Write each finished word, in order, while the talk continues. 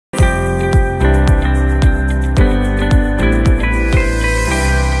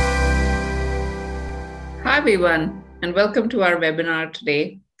everyone, and welcome to our webinar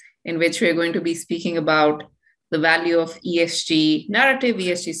today, in which we're going to be speaking about the value of ESG narrative,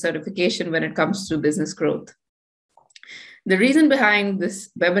 ESG certification when it comes to business growth. The reason behind this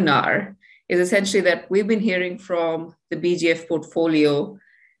webinar is essentially that we've been hearing from the BGF portfolio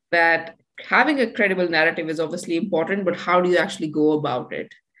that having a credible narrative is obviously important, but how do you actually go about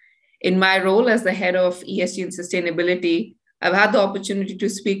it? In my role as the head of ESG and sustainability, I've had the opportunity to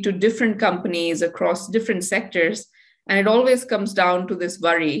speak to different companies across different sectors, and it always comes down to this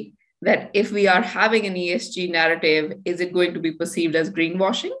worry that if we are having an ESG narrative, is it going to be perceived as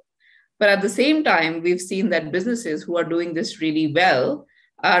greenwashing? But at the same time, we've seen that businesses who are doing this really well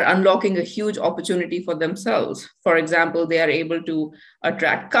are unlocking a huge opportunity for themselves. For example, they are able to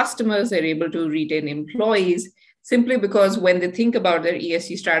attract customers, they're able to retain employees, simply because when they think about their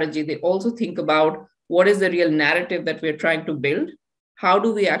ESG strategy, they also think about what is the real narrative that we're trying to build? How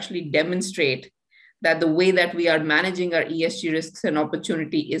do we actually demonstrate that the way that we are managing our ESG risks and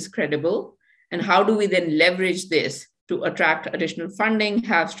opportunity is credible? And how do we then leverage this to attract additional funding,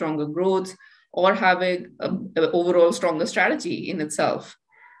 have stronger growth, or have an overall stronger strategy in itself?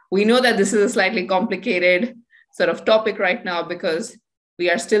 We know that this is a slightly complicated sort of topic right now because we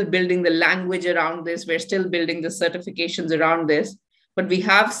are still building the language around this. We're still building the certifications around this. But we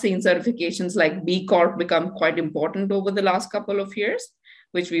have seen certifications like B-Corp become quite important over the last couple of years,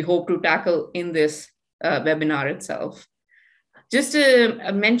 which we hope to tackle in this webinar itself. Just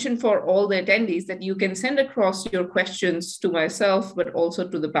a mention for all the attendees that you can send across your questions to myself, but also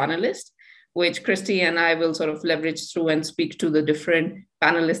to the panelists, which Christy and I will sort of leverage through and speak to the different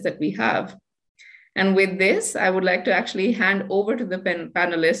panelists that we have. And with this, I would like to actually hand over to the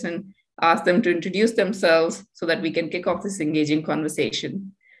panelists and ask them to introduce themselves so that we can kick off this engaging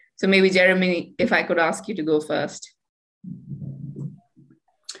conversation. So maybe Jeremy, if I could ask you to go first.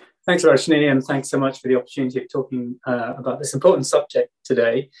 Thanks, Rashni, and thanks so much for the opportunity of talking about this important subject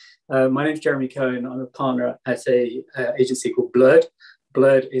today. My name is Jeremy Cohen. I'm a partner at an agency called Blurred.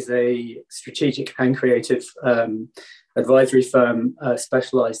 Blurred is a strategic and creative advisory firm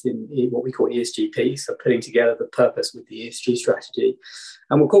specialized in what we call ESGP, so putting together the purpose with the ESG strategy.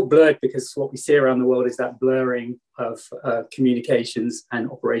 And we're called Blurred because what we see around the world is that blurring of communications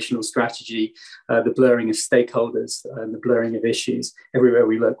and operational strategy, the blurring of stakeholders and the blurring of issues. Everywhere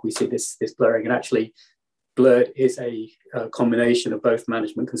we look, we see this blurring. And actually, Blurred is a combination of both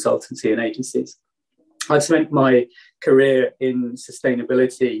management consultancy and agencies. I've spent my career in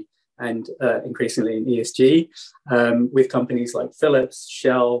sustainability and increasingly in ESG with companies like Philips,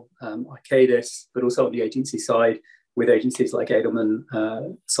 Shell, Arcadis, but also on the agency side with agencies like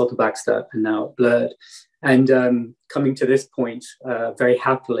Edelman, Salter Baxter, and now Blurred. And coming to this point, very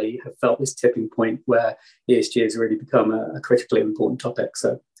happily have felt this tipping point where ESG has really become a critically important topic.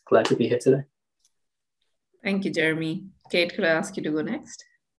 So glad to be here today. Thank you, Jeremy. Kate, could I ask you to go next?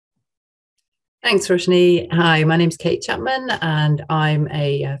 Thanks, Roshni. Hi, my name's Kate Chapman, and I'm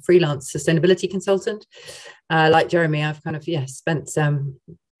a freelance sustainability consultant. Like Jeremy, I've kind of spent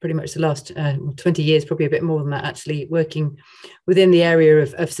pretty much the last 20 years, probably a bit more than that, actually working within the area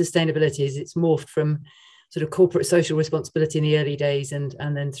of sustainability. It's morphed from sort of corporate social responsibility in the early days, and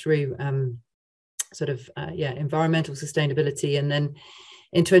then through environmental sustainability, and then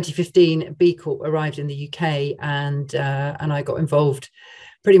in 2015, B-Corp arrived in the UK, and I got involved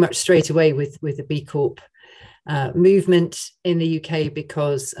pretty much straight away with the B-Corp movement in the UK,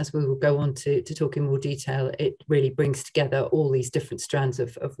 because as we will go on to talk in more detail, it really brings together all these different strands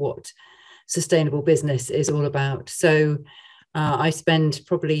of what sustainable business is all about. So I spend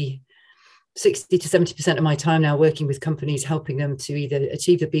probably 60 to 70% of my time now working with companies, helping them to either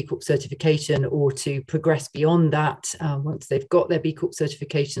achieve the B Corp certification or to progress beyond that. Once they've got their B Corp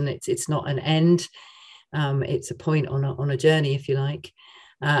certification, it's not an end, it's a point on a journey, if you like.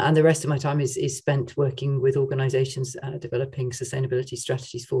 And the rest of my time is spent working with organisations developing sustainability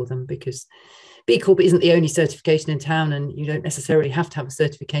strategies for them, because B Corp isn't the only certification in town, and you don't necessarily have to have a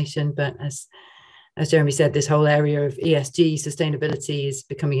certification. But as Jeremy said, this whole area of ESG sustainability is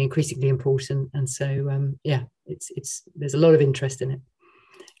becoming increasingly important, and so there's a lot of interest in it.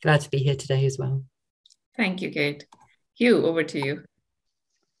 Glad to be here today as well. Thank you, Kate. Hugh, over to you.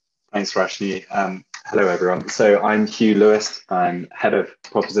 Thanks, Rashni. Hello, everyone. So I'm Hugh Lewis. I'm head of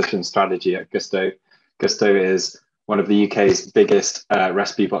proposition strategy at Gusto. Gusto is one of the UK's biggest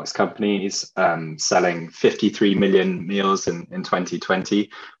recipe box companies, selling 53 million meals in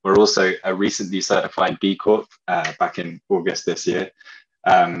 2020. We're also a recently certified B Corp back in August this year.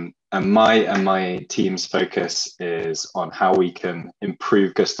 And my team's focus is on how we can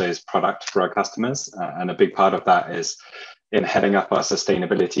improve Gusto's product for our customers. And a big part of that is in heading up our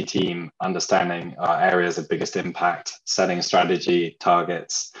sustainability team, understanding our areas of biggest impact, setting strategy,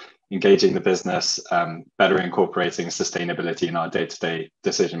 targets, engaging the business, better incorporating sustainability in our day-to-day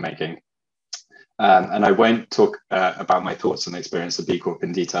decision-making. And I won't talk about my thoughts on the experience of B-Corp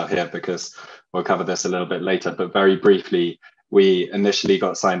in detail here, because we'll cover this a little bit later, but very briefly, we initially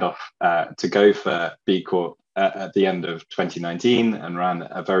got signed off to go for B-Corp at the end of 2019 and ran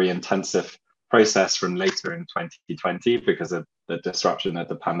a very intensive process from later in 2020 because of the disruption of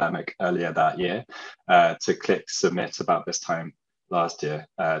the pandemic earlier that year to click submit about this time last year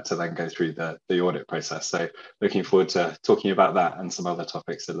to then go through the audit process. So looking forward to talking about that and some other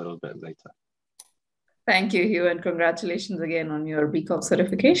topics a little bit later. Thank you, Hugh, and congratulations again on your B-Corp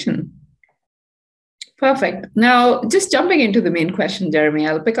certification. Perfect. Now, just jumping into the main question, Jeremy,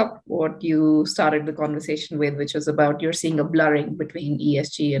 I'll pick up what you started the conversation with, which was about you're seeing a blurring between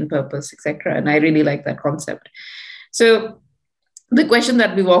ESG and purpose, etc. And I really like that concept. So the question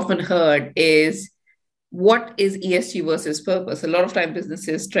that we've often heard is, what is ESG versus purpose? A lot of time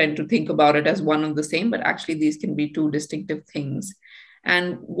businesses tend to think about it as one and the same, but actually these can be two distinctive things.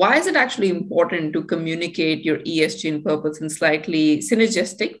 And why is it actually important to communicate your ESG and purpose in slightly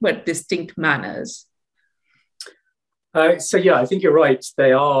synergistic but distinct manners? So yeah, I think you're right.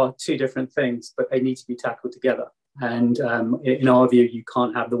 They are two different things, but they need to be tackled together. And in our view, you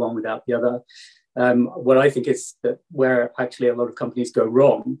can't have the one without the other. What I think is that where actually a lot of companies go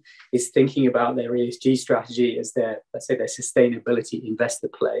wrong is thinking about their ESG strategy as their, let's say, their sustainability investor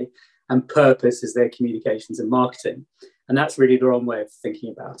play, and purpose as their communications and marketing. And that's really the wrong way of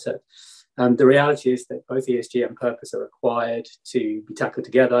thinking about it. The reality is that both ESG and purpose are required to be tackled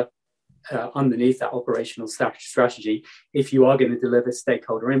together underneath that operational strategy if you are going to deliver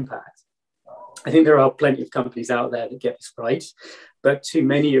stakeholder impact. I think there are plenty of companies out there that get this right, but too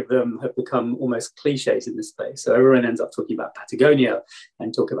many of them have become almost cliches in this space. So everyone ends up talking about Patagonia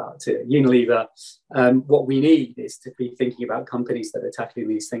and talk about Unilever. What we need is to be thinking about companies that are tackling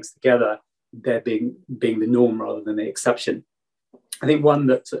these things together, they're being the norm rather than the exception. I think one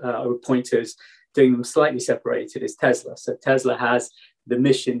that I would point to as doing them slightly separated is Tesla. So Tesla has the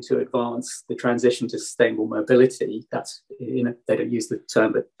mission to advance the transition to sustainable mobility. That's, you know, they don't use the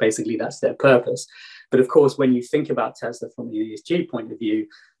term, but basically that's their purpose. But of course, when you think about Tesla from the ESG point of view,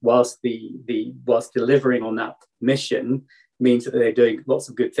 whilst delivering on that mission means that they're doing lots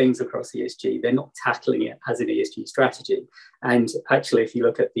of good things across ESG, they're not tackling it as an ESG strategy. And actually, if you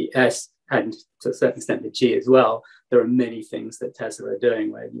look at the S and to a certain extent the G as well, there are many things that Tesla are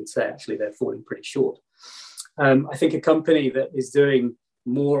doing where you'd say actually they're falling pretty short. I think a company that is doing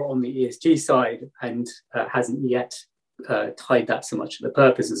more on the ESG side and hasn't yet tied that so much to the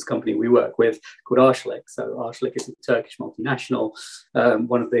purpose is a company we work with called Arçelik. So Arçelik is a Turkish multinational,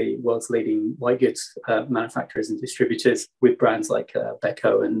 one of the world's leading white goods manufacturers and distributors with brands like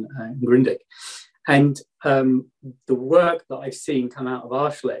Beko and Grundig. And the work that I've seen come out of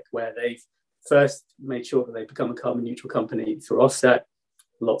Arçelik, where they've first made sure that they become a carbon neutral company through offset,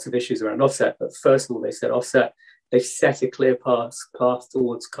 lots of issues around offset, but first of all, they said offset. They set a clear path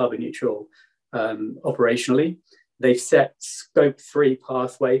towards carbon neutral operationally. They've set scope 3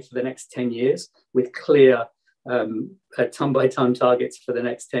 pathway for the next 10 years with clear ton by ton targets for the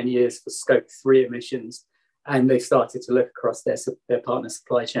next 10 years for scope 3 emissions. And they've started to look across their partner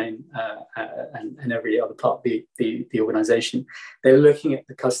supply chain and every other part of the organization. They're looking at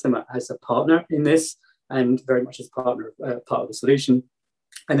the customer as a partner in this and very much as part of the solution.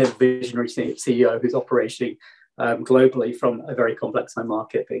 And a visionary CEO who's operating globally from a very complex home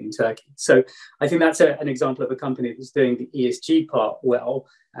market being in Turkey. So I think that's an example of a company that's doing the ESG part well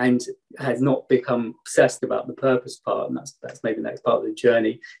and has not become obsessed about the purpose part. And that's maybe the next part of the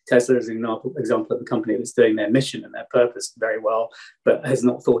journey. Tesla is an example of a company that's doing their mission and their purpose very well, but has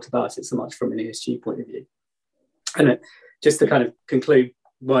not thought about it so much from an ESG point of view. And just to kind of conclude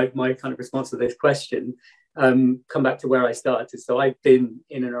my kind of response to this question, come back to where I started. So I've been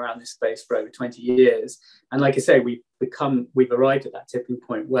in and around this space for over 20 years. And like I say, we've arrived at that tipping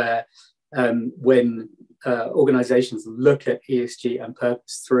point where when organizations look at ESG and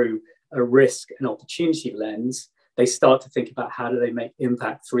purpose through a risk and opportunity lens, they start to think about how do they make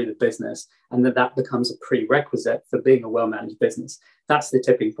impact through the business, and that becomes a prerequisite for being a well-managed business. That's the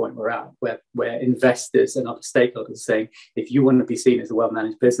tipping point we're at, where investors and other stakeholders are saying, if you want to be seen as a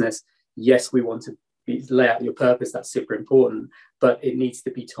well-managed business, yes, we want to lay out your purpose, that's super important, but it needs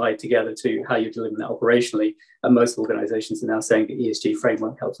to be tied together to how you're delivering that operationally. And most organizations are now saying the ESG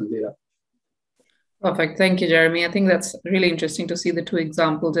framework helps them do that. Perfect. Thank you, Jeremy. I think that's really interesting to see the two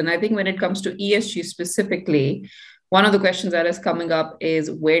examples. And I think when it comes to ESG specifically, one of the questions that is coming up is,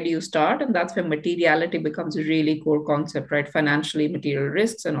 where do you start? And that's where materiality becomes a really core concept, right? Financially material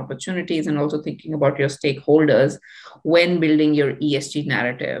risks and opportunities, and also thinking about your stakeholders when building your ESG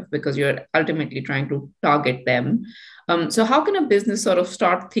narrative, because you're ultimately trying to target them. So how can a business sort of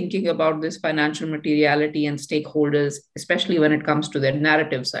start thinking about this financial materiality and stakeholders, especially when it comes to their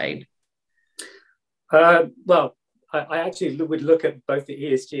narrative side? Well, I actually would look at both the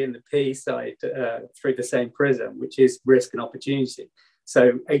ESG and the P side through the same prism, which is risk and opportunity.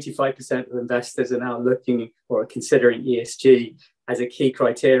 So 85% of investors are now looking or considering ESG as a key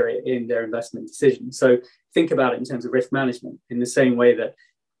criteria in their investment decision. So think about it in terms of risk management, in the same way that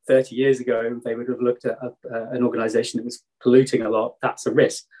 30 years ago, they would have looked at an organization that was polluting a lot, that's a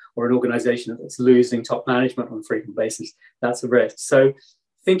risk, or an organization that's losing top management on a frequent basis, that's a risk. So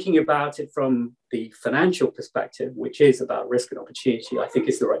thinking about it from the financial perspective, which is about risk and opportunity, I think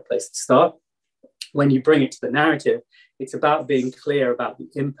is the right place to start. When you bring it to the narrative, it's about being clear about the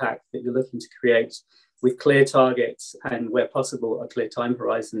impact that you're looking to create, with clear targets and, where possible, a clear time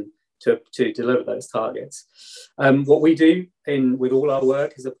horizon to deliver those targets. What we do with all our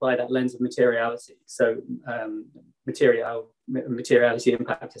work is apply that lens of materiality. So materiality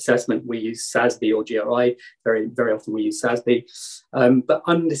impact assessment, we use SASB or GRI. Very, very often we use SASB. But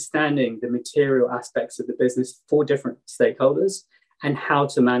understanding the material aspects of the business for different stakeholders and how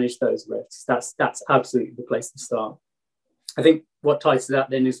to manage those risks, that's absolutely the place to start. I think what ties to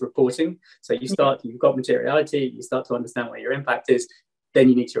that then is reporting. So you've got materiality, you start to understand what your impact is, then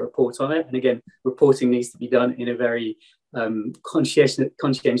you need to report on it. And again, reporting needs to be done in a very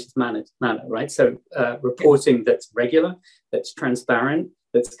conscientious manner, right? So reporting that's regular, that's transparent,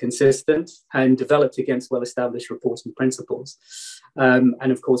 that's consistent, and developed against well-established reporting principles.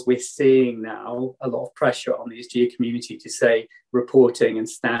 And of course, we're seeing now a lot of pressure on the ESG community to say reporting and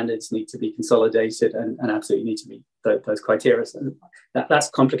standards need to be consolidated and absolutely need to meet those criteria. And that's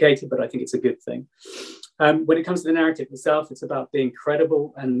complicated, but I think it's a good thing. When it comes to the narrative itself, it's about being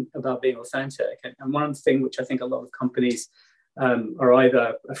credible and about being authentic. And one thing which I think a lot of companies are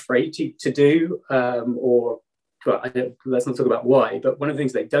either afraid to do or, well, let's not talk about why, but one of the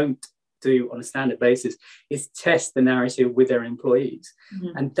things they don't do on a standard basis is test the narrative with their employees.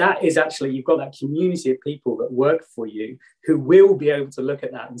 Mm-hmm. And that is actually, you've got that community of people that work for you who will be able to look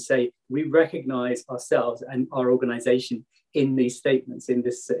at that and say, we recognize ourselves and our organization in these statements, in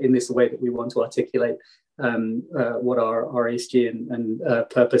this way that we want to articulate what our ESG and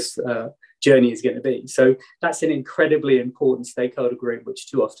purpose journey is going to be. So that's an incredibly important stakeholder group, which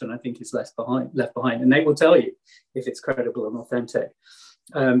too often I think is left behind. And they will tell you if it's credible and authentic,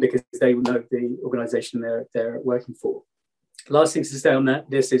 because they will know the organization they're working for. Last thing to say on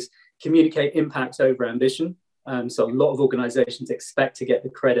this is communicate impact over ambition. So a lot of organizations expect to get the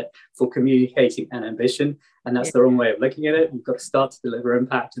credit for communicating an ambition, and that's the wrong way of looking at it. You've got to start to deliver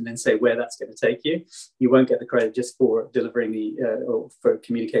impact and then say where that's going to take you. You won't get the credit just for delivering or for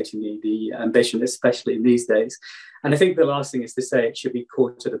communicating the ambition, especially in these days. And I think the last thing is to say it should be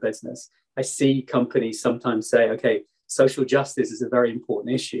core to the business. I see companies sometimes say, okay, social justice is a very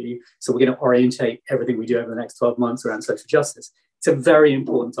important issue, so we're going to orientate everything we do over the next 12 months around social justice. It's a very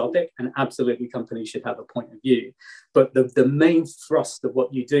important topic, and absolutely companies should have a point of view. But the main thrust of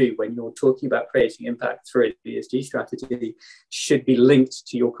what you do when you're talking about creating impact through an ESG strategy should be linked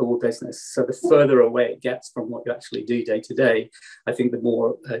to your core business. So the further away it gets from what you actually do day to day, I think the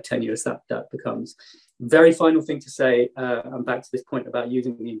more tenuous that becomes. Very final thing to say, and back to this point about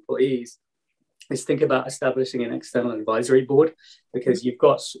using the employees, is think about establishing an external advisory board, because you've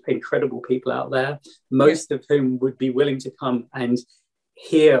got incredible people out there, most of whom would be willing to come and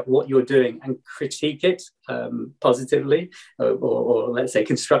hear what you're doing and critique it positively, or let's say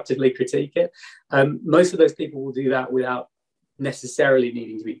constructively critique it. Most of those people will do that without necessarily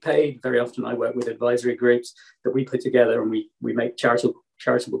needing to be paid. Very often I work with advisory groups that we put together, and we make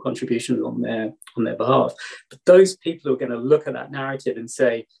charitable contributions on their behalf. But those people who are going to look at that narrative and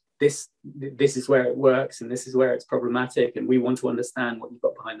say, this is where it works and this is where it's problematic, and we want to understand what you've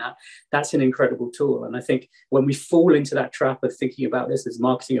got behind that. That's an incredible tool. And I think when we fall into that trap of thinking about this as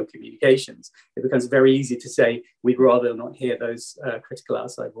marketing or communications, it becomes very easy to say we'd rather not hear those critical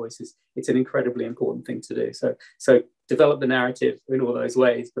outside voices. It's an incredibly important thing to do. So develop the narrative in all those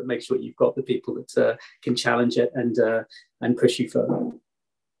ways, but make sure you've got the people that can challenge it and push you further.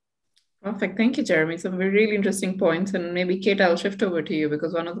 Perfect. Thank you, Jeremy. Some really interesting points. And maybe, Kate, I'll shift over to you,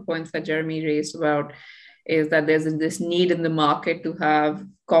 because one of the points that Jeremy raised about is that there's this need in the market to have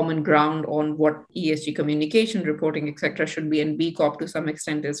common ground on what ESG communication, reporting, etc. should be. And B-Corp to some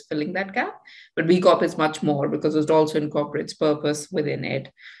extent is filling that gap. But B-Corp is much more, because it also incorporates purpose within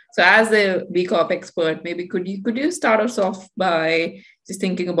it. So as a B Corp expert, maybe could you start us off by just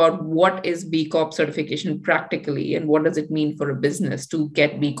thinking about what is B Corp certification practically, and what does it mean for a business to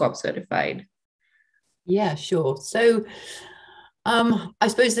get B Corp certified? Yeah, sure. So I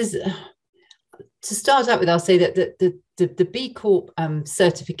suppose there's, to start out with, I'll say that the B Corp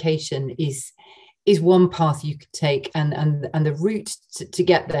certification is one path you could take, and the route to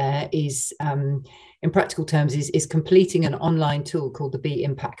get there is, in practical terms, is completing an online tool called the B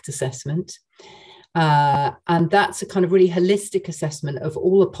Impact Assessment. And that's a kind of really holistic assessment of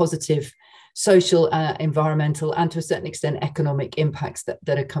all the positive social, environmental, and to a certain extent economic impacts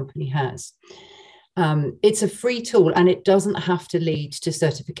that a company has. It's a free tool, and it doesn't have to lead to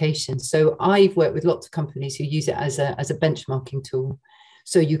certification. So I've worked with lots of companies who use it as a benchmarking tool.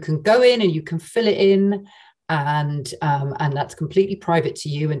 So you can go in and you can fill it in, and that's completely private to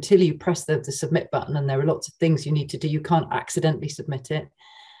you until you press the submit button. And there are lots of things you need to do. You can't accidentally submit it.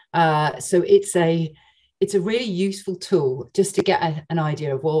 So it's a really useful tool just to get an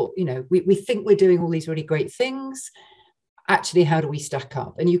idea of, well, we think we're doing all these really great things. Actually, how do we stack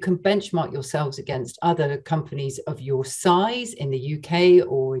up? And you can benchmark yourselves against other companies of your size in the UK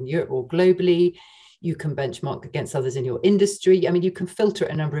or in Europe or globally. You can benchmark against others in your industry. I mean, you can filter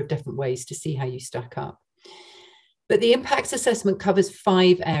it a number of different ways to see how you stack up. But the impact assessment covers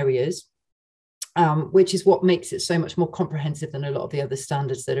 5 areas, which is what makes it so much more comprehensive than a lot of the other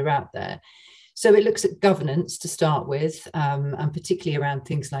standards that are out there. So it looks at governance to start with, and particularly around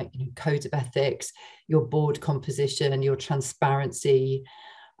things like codes of ethics, your board composition, your transparency,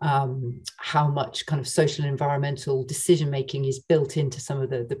 how much kind of social and environmental decision making is built into some of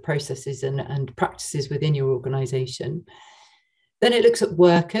the processes and practices within your organization. Then it looks at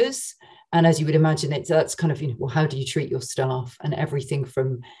workers, and as you would imagine, that's kind of, well, how do you treat your staff, and everything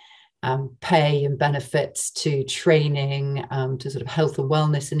from pay and benefits to training, to sort of health and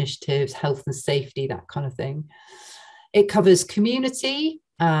wellness initiatives, health and safety, that kind of thing. It covers community,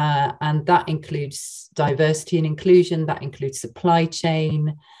 and that includes diversity and inclusion, that includes supply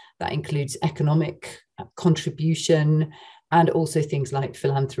chain, that includes economic contribution, and also things like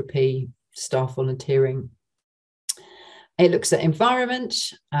philanthropy, staff volunteering. It looks at environment,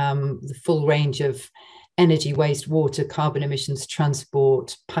 the full range of energy, waste, water, carbon emissions,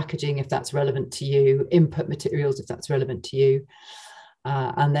 transport, packaging, if that's relevant to you, input materials, if that's relevant to you.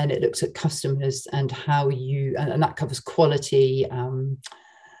 And then it looks at customers and how and that covers quality,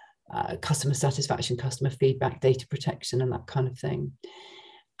 customer satisfaction, customer feedback, data protection, and that kind of thing.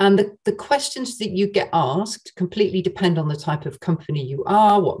 And the questions that you get asked completely depend on the type of company you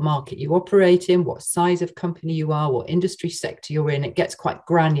are, what market you operate in, what size of company you are, what industry sector you're in. It gets quite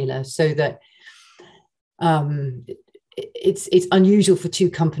granular, so that it's unusual for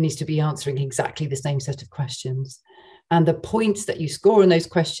 2 companies to be answering exactly the same set of questions. And the points that you score on those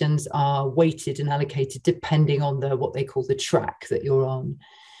questions are weighted and allocated depending on what they call the track that you're on.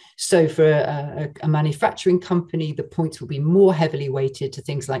 So for a manufacturing company, the points will be more heavily weighted to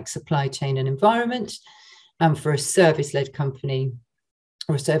things like supply chain and environment. And for a service-led company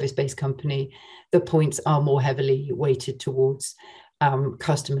or a service-based company, the points are more heavily weighted towards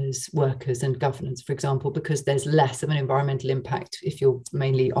customers, workers, and governance, for example, because there's less of an environmental impact if you're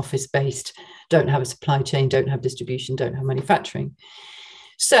mainly office-based, don't have a supply chain, don't have distribution, don't have manufacturing.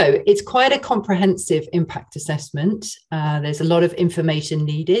 So it's quite a comprehensive impact assessment. There's a lot of information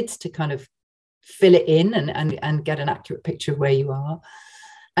needed to kind of fill it in and get an accurate picture of where you are.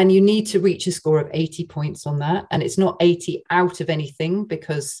 And you need to reach a score of 80 points on that. And it's not 80 out of anything,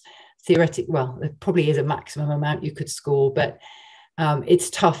 because theoretically, well, there probably is a maximum amount you could score, but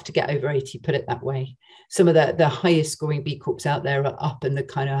it's tough to get over 80, put it that way. Some of the highest scoring B Corps out there are up in the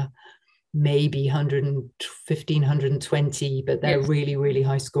kind of maybe 115, 120, but they're really, really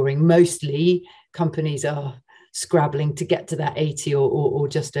high scoring. Mostly companies are scrabbling to get to that 80 or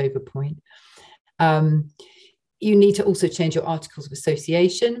just over point. You need to also change your articles of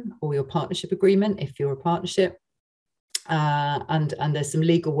association or your partnership agreement if you're a partnership. And there's some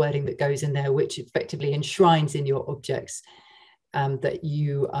legal wording that goes in there, which effectively enshrines in your objects that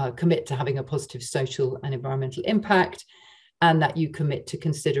you commit to having a positive social and environmental impact, and that you commit to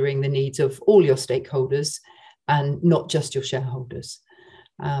considering the needs of all your stakeholders and not just your shareholders.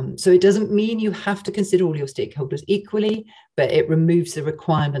 So it doesn't mean you have to consider all your stakeholders equally, but it removes the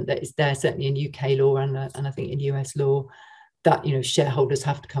requirement that is there, certainly in UK law and I think in US law, that shareholders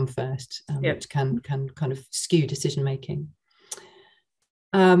have to come first, which can kind of skew decision making.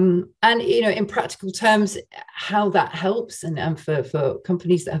 And in practical terms, how that helps, and for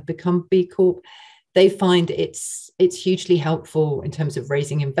companies that have become B Corp, they find it's hugely helpful in terms of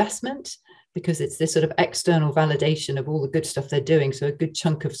raising investment, because it's this sort of external validation of all the good stuff they're doing. So a good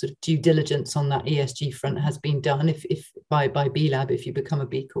chunk of sort of due diligence on that ESG front has been done if by B Lab, if you become a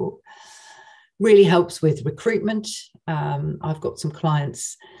B Corp. Really helps with recruitment. I've got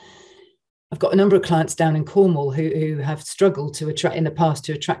a number of clients down in Cornwall who have struggled to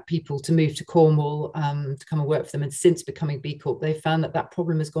attract people to move to Cornwall to come and work for them. And since becoming B Corp, they've found that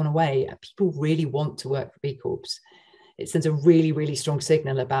problem has gone away. People really want to work for B Corps. It sends a really, really strong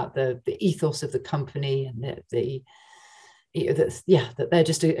signal about the ethos of the company and that they're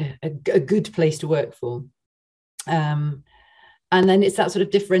just a good place to work for. And then it's that sort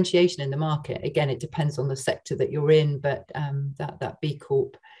of differentiation in the market. Again, it depends on the sector that you're in, but that B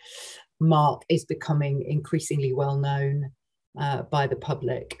Corp mark is becoming increasingly well known by the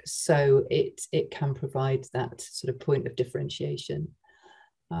public. So it can provide that sort of point of differentiation.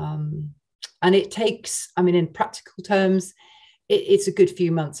 And it takes, I mean, in practical terms, it's a good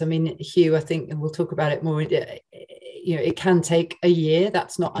few months. I mean, Hugh, I think, and we'll talk about it more, it can take a year.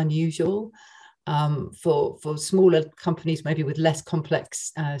 That's not unusual. For smaller companies, maybe with less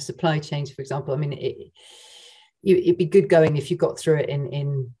complex supply chains, for example. I mean, it'd be good going if you got through it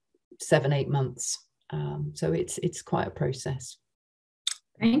in 7-8 months. So it's quite a process.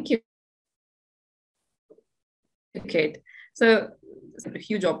 Thank you. Okay, so it's a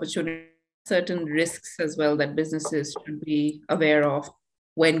huge opportunity, certain risks as well that businesses should be aware of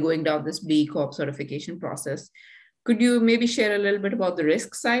when going down this B Corp certification process. Could you maybe share a little bit about the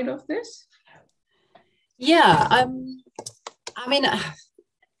risk side of this? Yeah, I mean,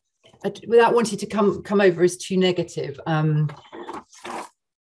 without wanting to come over as too negative, I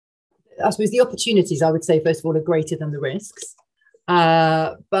suppose the opportunities, I would say, first of all, are greater than the risks.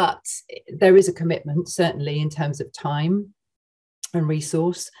 But there is a commitment, certainly, in terms of time and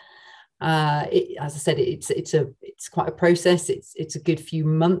resource. As I said, it's quite a process. It's a good few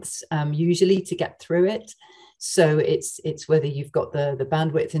months usually to get through it. So it's whether you've got the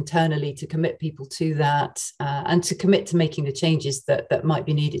bandwidth internally to commit people to that and to commit to making the changes that might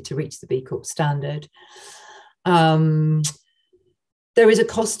be needed to reach the B Corp standard. There is a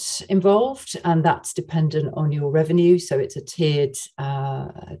cost involved, and that's dependent on your revenue. So it's a tiered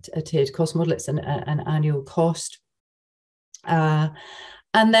cost model. It's an annual cost. And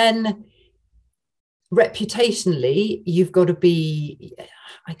then reputationally, you've got to be,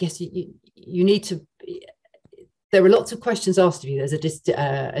 I guess you need to, there are lots of questions asked of you. There's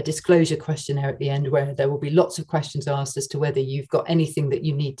a disclosure questionnaire at the end where there will be lots of questions asked as to whether you've got anything that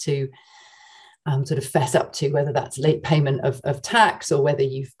you need to sort of fess up to, whether that's late payment of tax, or whether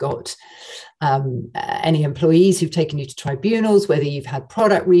you've got any employees who've taken you to tribunals, whether you've had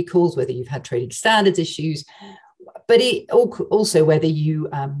product recalls, whether you've had trading standards issues, but also whether you're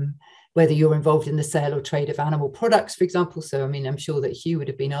involved in the sale or trade of animal products, for example. So, I mean, I'm sure that Hugh would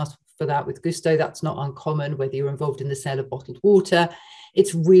have been asked for that with Gusto. That's not uncommon. Whether you're involved in the sale of bottled water.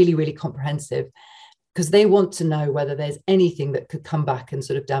 It's really, really comprehensive, because they want to know whether there's anything that could come back and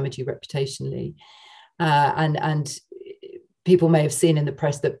sort of damage you reputationally. And people may have seen in the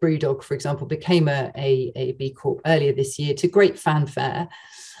press that Brewdog, for example, became a B Corp earlier this year to great fanfare.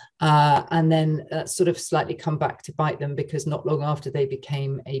 And then sort of slightly come back to bite them, because not long after they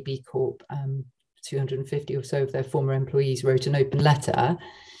became a B Corp, 250 or so of their former employees wrote an open letter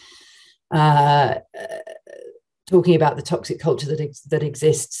talking about the toxic culture that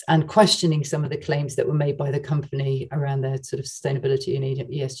exists and questioning some of the claims that were made by the company around their sort of sustainability and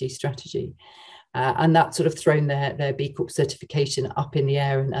ESG strategy. And that's sort of thrown their B Corp certification up in the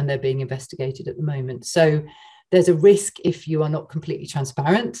air, and they're being investigated at the moment. So there's a risk if you are not completely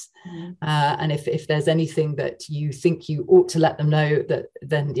transparent. And if there's anything that you think you ought to let them know,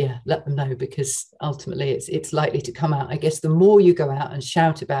 then let them know, because ultimately it's likely to come out. I guess the more you go out and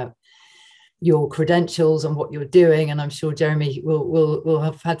shout about your credentials and what you're doing, and I'm sure Jeremy will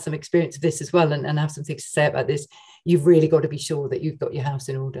have had some experience of this as well and have some things to say about this, you've really got to be sure that you've got your house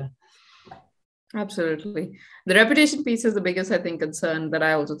in order. Absolutely. The reputation piece is the biggest, I think, concern that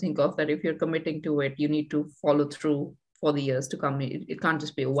I also think of, that if you're committing to it, you need to follow through for the years to come. It can't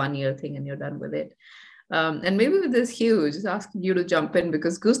just be a 1-year thing and you're done with it. And maybe with this, Hugh, just asking you to jump in,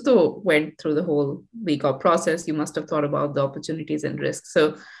 because Gusto went through the whole B Corp process. You must have thought about the opportunities and risks.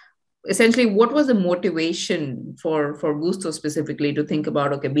 So essentially, what was the motivation for Gusto specifically to think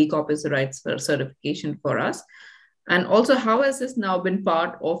about, okay, B Corp is the right certification for us? And also, how has this now been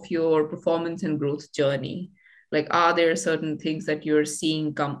part of your performance and growth journey? Like, are there certain things that you're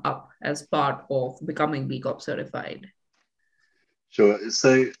seeing come up as part of becoming B Corp certified? Sure.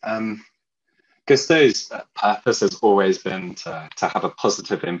 So Gusto's purpose has always been to have a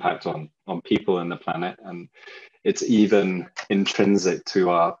positive impact on people and the planet. And it's even intrinsic to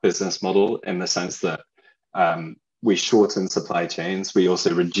our business model in the sense that we shorten supply chains. We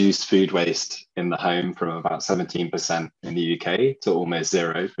also reduce food waste in the home from about 17% in the UK to almost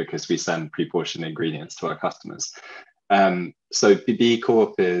zero because we send pre-portioned ingredients to our customers. So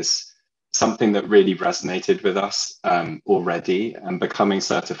B-Corp is something that really resonated with us already, and becoming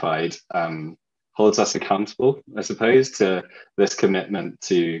certified holds us accountable, I suppose, to this commitment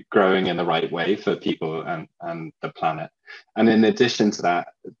to growing in the right way for people and the planet. And in addition to that,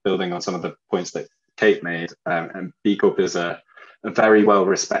 building on some of the points that Kate made, and B-Corp is a very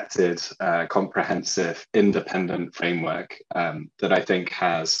well-respected, comprehensive, independent framework that I think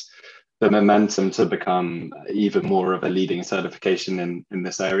has the momentum to become even more of a leading certification in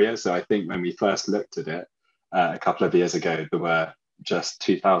this area. So I think when we first looked at it a couple of years ago, there were just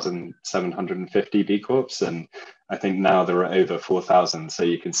 2,750 B Corps, and I think now there are over 4,000. So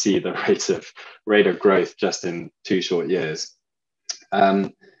you can see the rate of growth just in 2 short years.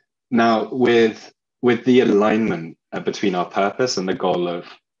 Now with the alignment between our purpose and the goal of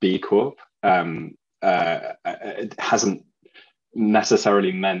B Corp, it hasn't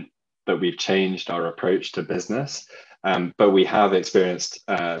necessarily meant that we've changed our approach to business, but we have experienced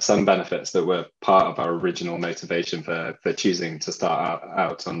some benefits that were part of our original motivation for choosing to start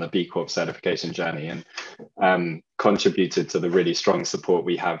out on the B Corp certification journey, and contributed to the really strong support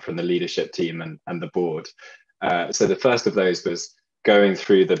we have from the leadership team and the board. So the first of those was going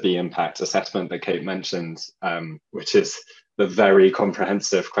through the B Impact assessment that Kate mentioned, which is the very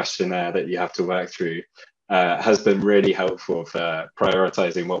comprehensive questionnaire that you have to work through. Has been really helpful for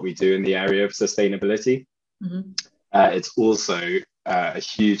prioritizing what we do in the area of sustainability. Mm-hmm. It's also a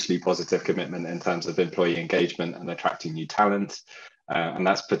hugely positive commitment in terms of employee engagement and attracting new talent. And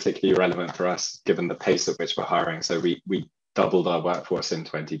that's particularly relevant for us given the pace at which we're hiring. So we doubled our workforce in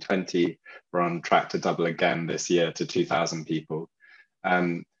 2020. We're on track to double again this year to 2,000 people.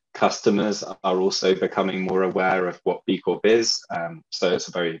 Customers are also becoming more aware of what B Corp is. So it's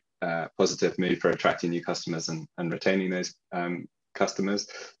a very positive move for attracting new customers and retaining those customers.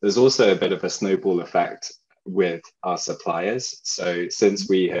 There's also a bit of a snowball effect with our suppliers. So since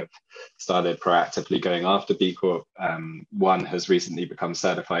we have started proactively going after B Corp, one has recently become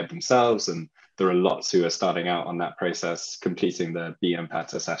certified themselves, and there are lots who are starting out on that process, completing the B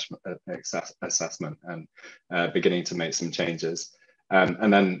Impact assessment and beginning to make some changes.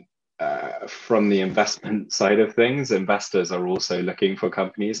 And then from the investment side of things, investors are also looking for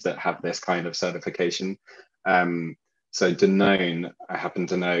companies that have this kind of certification. So Danone, I happen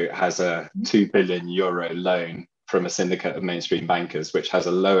to know, has a €2 billion loan from a syndicate of mainstream bankers, which has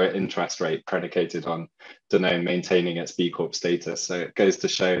a lower interest rate predicated on Danone maintaining its B Corp status. So it goes to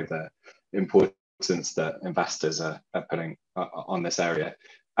show the importance that investors are putting on this area.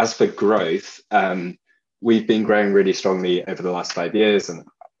 As for growth, we've been growing really strongly over the last 5 years, and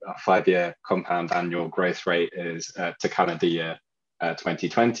our 5-year compound annual growth rate is to calendar year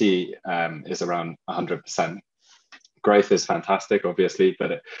 2020 is around 100%. Growth is fantastic, obviously, but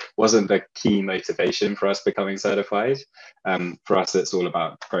it wasn't the key motivation for us becoming certified. For us, it's all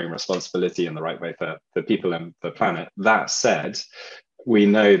about growing responsibility in the right way for people and the planet. That said, we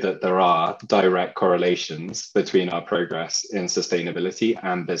know that there are direct correlations between our progress in sustainability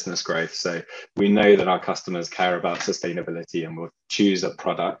and business growth. So we know that our customers care about sustainability and will choose a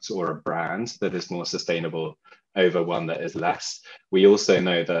product or a brand that is more sustainable over one that is less. We also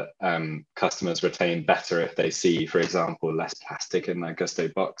know that customers retain better if they see, for example, less plastic in their Gusto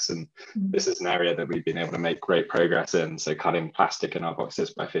box. And this is an area that we've been able to make great progress in. So cutting plastic in our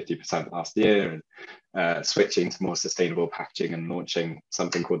boxes by 50% last year, and switching to more sustainable packaging and launching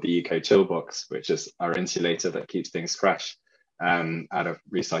something called the Eco Chill Box, which is our insulator that keeps things fresh out of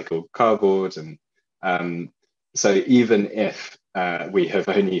recycled cardboard. And so even if we have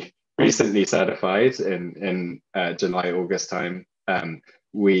only recently certified in July, August time,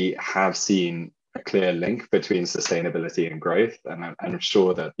 we have seen a clear link between sustainability and growth, and I'm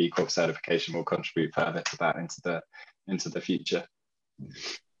sure that B Corp certification will contribute further to that into the future.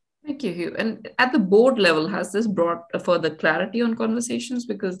 Thank you, Hugh. And at the board level, has this brought further clarity on conversations?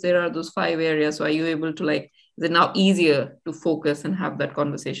 Because there are those 5 areas. So are you able to, is it now easier to focus and have that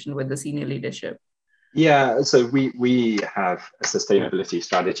conversation with the senior leadership? Yeah, so we have a sustainability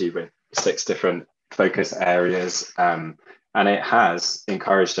strategy with 6 different focus areas, and it has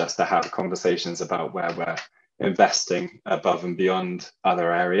encouraged us to have conversations about where we're investing above and beyond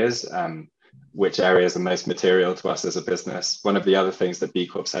other areas. which areas are most material to us as a business. One of the other things that B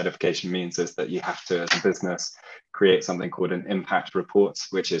Corp certification means is that you have to, as a business, create something called an impact report,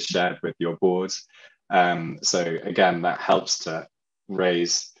 which is shared with your board. So again, that helps to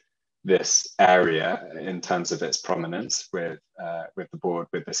raise this area in terms of its prominence with the board,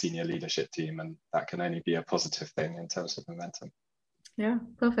 with the senior leadership team, and that can only be a positive thing in terms of momentum. Yeah,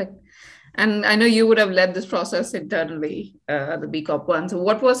 perfect. And I know you would have led this process internally, the B Corp one. So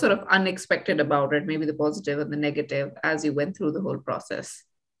what was sort of unexpected about it, maybe the positive and the negative, as you went through the whole process?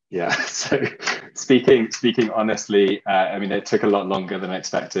 Yeah, so speaking honestly, I mean, it took a lot longer than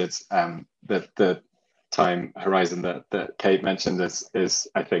expected. The time horizon that Kate mentioned is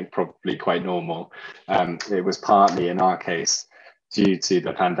I think probably quite normal. It was partly in our case due to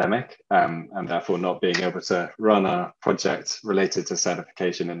the pandemic, and therefore not being able to run our project related to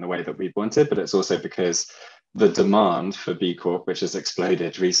certification in the way that we wanted, but it's also because the demand for B Corp, which has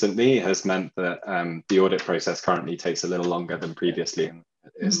exploded recently, has meant that the audit process currently takes a little longer than previously, and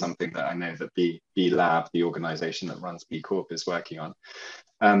is something that I know that B Lab, the organization that runs B Corp, is working on.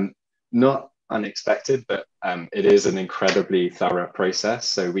 Not unexpected, but it is an incredibly thorough process.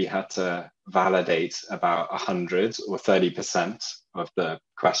 So we had to validate about 100 or 30% of the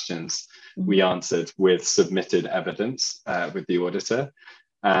questions we answered with submitted evidence with the auditor.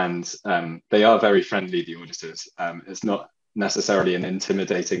 And they are very friendly, the auditors. It's not necessarily an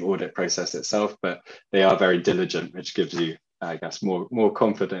intimidating audit process itself, but they are very diligent, which gives you, I guess, more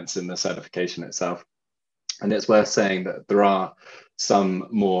confidence in the certification itself. And it's worth saying that there are some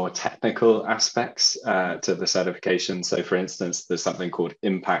more technical aspects to the certification. So for instance, there's something called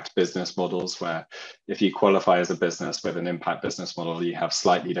impact business models, where if you qualify as a business with an impact business model, you have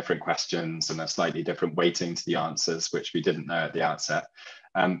slightly different questions and a slightly different weighting to the answers, which we didn't know at the outset.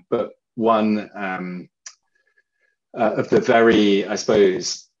 But one of the very, I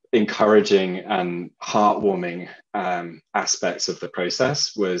suppose, encouraging and heartwarming aspects of the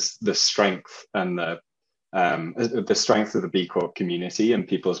process was the strength and the strength of the B Corp community and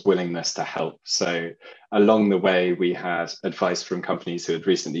people's willingness to help. So along the way, we had advice from companies who had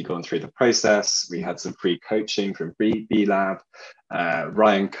recently gone through the process. We had some free coaching from B Lab.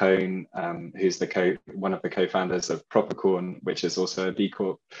 Ryan Cohn, who's one of the co-founders of Propercorn, which is also a B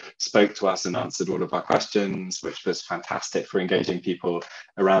Corp, spoke to us and answered all of our questions, which was fantastic for engaging people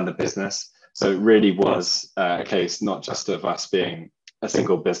around the business. So it really was a case not just of us being a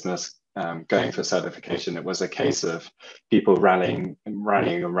single business going for certification. It was a case of people rallying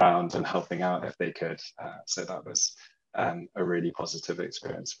around and helping out if they could. So that was a really positive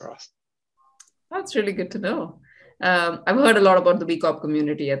experience for us. That's really good to know. I've heard a lot about the B Corp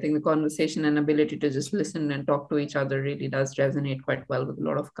community. I think the conversation and ability to just listen and talk to each other really does resonate quite well with a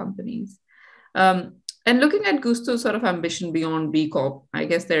lot of companies. And looking at Gusto's sort of ambition beyond B Corp, I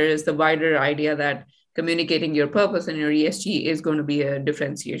guess there is the wider idea that communicating your purpose and your ESG is going to be a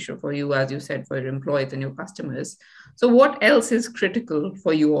differentiator for you, as you said, for your employees and your customers. So what else is critical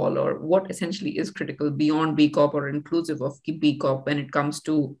for you all, or what essentially is critical beyond B Corp or inclusive of B Corp when it comes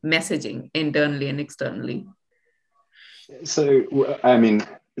to messaging internally and externally? So, I mean,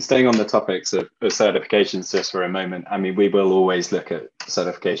 staying on the topics of certifications just for a moment, I mean, we will always look at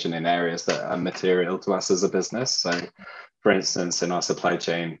certification in areas that are material to us as a business. So for instance, in our supply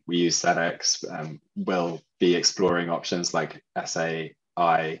chain, we use SEDEX. We'll be exploring options like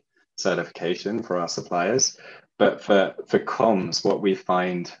SAI certification for our suppliers. But for comms, what we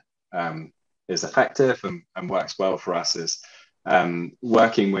find is effective and works well for us is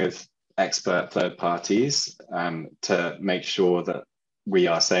working with expert third parties to make sure that we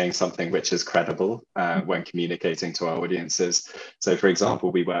are saying something which is credible when communicating to our audiences. So for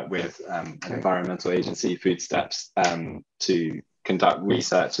example, we work with an environmental agency, Food Steps, to conduct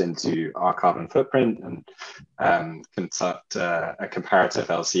research into our carbon footprint and conduct a comparative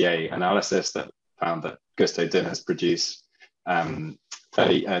LCA analysis that found that Gusto dinners produce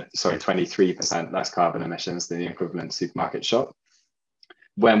 23% less carbon emissions than the equivalent supermarket shop.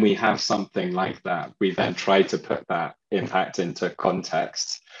 When we have something like that, we then try to put that impact into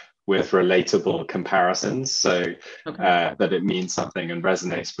context with relatable comparisons, so that it means something and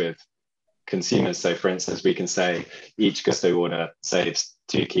resonates with consumers. So for instance, we can say each Gusto order saves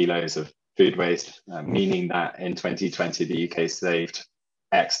 2 kilos of food waste, meaning that in 2020, the UK saved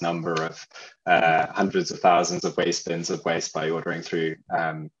X number of hundreds of thousands of waste bins of waste by ordering through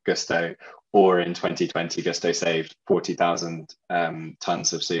Gusto. Or in 2020, Gusto saved 40,000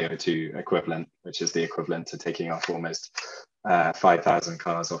 tons of CO2 equivalent, which is the equivalent to taking off almost 5,000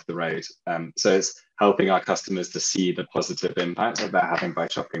 cars off the road. So it's helping our customers to see the positive impact that they're having by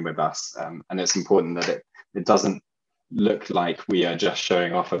shopping with us. And it's important that it doesn't look like we are just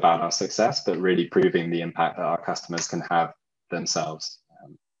showing off about our success, but really proving the impact that our customers can have themselves.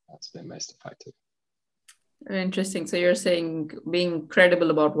 That's been most effective. Interesting. So you're saying being credible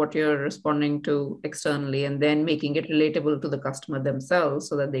about what you're responding to externally and then making it relatable to the customer themselves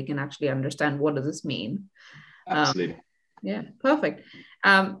so that they can actually understand what does this mean. Absolutely. Yeah, perfect.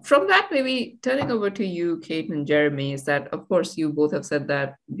 From that, maybe turning over to you, Kate and Jeremy, is that, of course, you both have said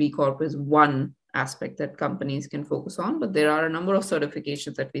that B Corp is one aspect that companies can focus on, but there are a number of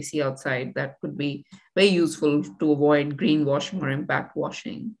certifications that we see outside that could be very useful to avoid greenwashing or impact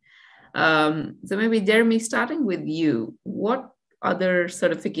washing. So maybe Jeremy, starting with you, what other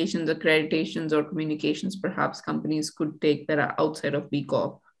certifications, accreditations, or communications perhaps companies could take that are outside of B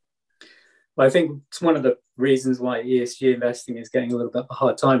Corp? Well, I think it's one of the reasons why ESG investing is getting a little bit of a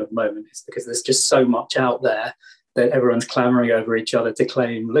hard time at the moment is because there's just so much out there that everyone's clamoring over each other to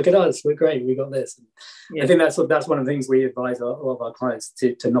claim, look at us, we're great, we got this. Yeah. I think that's one of the things we advise a lot of our clients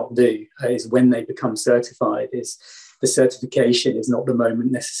to not do is when they become certified is the certification is not the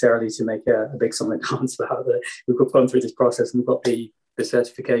moment necessarily to make a big song and dance about it. We've gone through this process and we've got the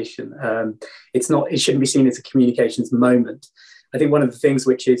certification. It shouldn't be seen as a communications moment. I think one of the things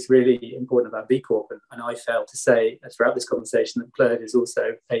which is really important about B Corp, and I failed to say throughout this conversation, that Blurred is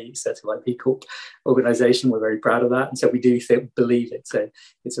also a certified B Corp organisation. We're very proud of that, and so we do believe it's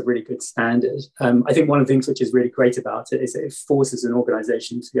a really good standard. I think one of the things which is really great about it is that it forces an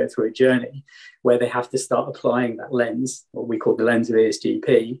organisation to go through a journey where they have to start applying that lens, what we call the lens of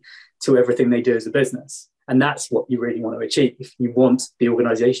ESGP, to everything they do as a business. And that's what you really want to achieve. If you want the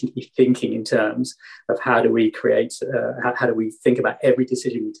organization to be thinking in terms of how do we create, how do we think about every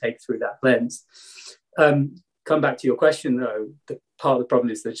decision we take through that lens. Come back to your question, though, part of the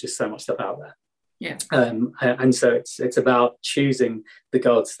problem is there's just so much stuff out there. Yeah. And so it's about choosing the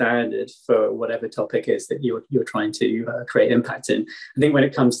gold standard for whatever topic is that you're trying to create impact in. I think when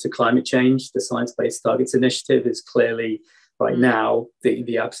it comes to climate change, the Science Based Targets Initiative is clearly right now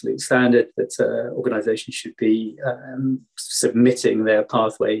the absolute standard that organizations should be submitting their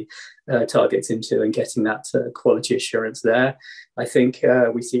pathway targets into and getting that quality assurance there. I think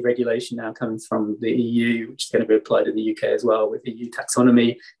we see regulation now coming from the EU, which is going to be applied in the UK as well with EU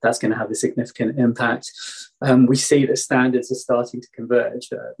taxonomy. That's going to have a significant impact. We see that standards are starting to converge.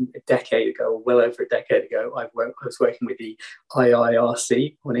 A decade ago, well over a decade ago, I was working with the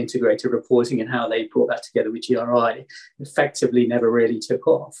IIRC on integrated reporting and how they brought that together with GRI. Effectively never really took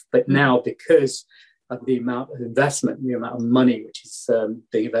off. But now, because of the amount of investment, the amount of money which is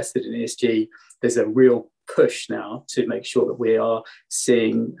being invested in ESG, there's a real push now to make sure that we are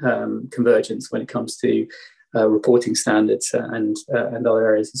seeing convergence when it comes to reporting standards and other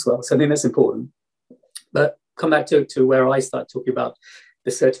areas as well. So I think that's important. But come back to where I start talking about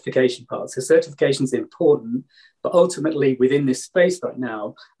the certification part. So certification is important, but ultimately within this space right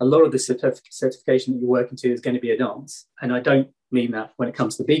now, a lot of the certification that you're working to is going to be a dance. And I don't mean that when it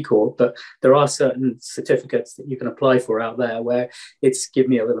comes to B Corp, but there are certain certificates that you can apply for out there where it's give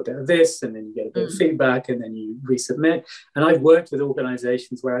me a little bit of this, and then you get a bit of feedback, and then you resubmit. And I've worked with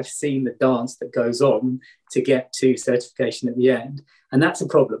organizations where I've seen the dance that goes on to get to certification at the end. And that's a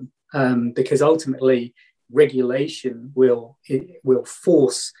problem because ultimately regulation will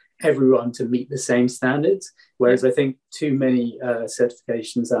force everyone to meet the same standards, whereas I think too many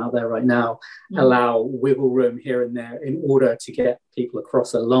certifications out there right now allow wiggle room here and there in order to get people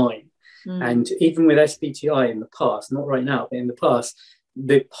across a line. And even with SBTI in the past, not right now, but in the past,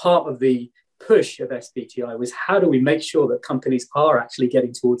 the part of the push of SBTI was how do we make sure that companies are actually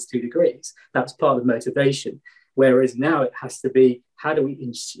getting towards 2 degrees? That's part of the motivation. Whereas now it has to be how do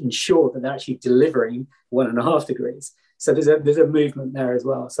we ensure that they're actually delivering 1.5 degrees? So there's a movement there as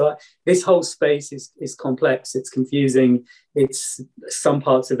well. So this whole space is complex. It's confusing. Some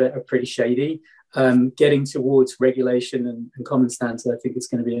parts of it are pretty shady. Getting towards regulation and common standards, I think, is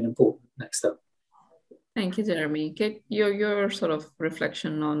going to be an important next step. Thank you, Jeremy. Kate, your sort of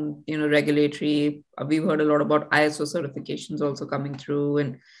reflection on regulatory. We've heard a lot about ISO certifications also coming through,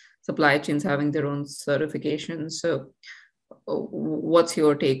 and supply chains having their own certifications. So what's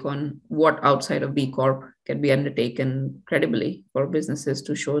your take on what outside of B Corp can be undertaken credibly for businesses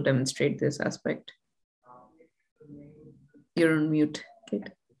to demonstrate this aspect? You're on mute, Kate.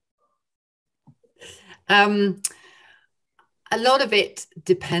 A lot of it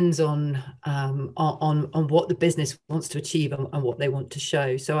depends on what the business wants to achieve and what they want to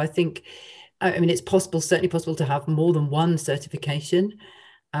show. So I think, it's certainly possible to have more than one certification.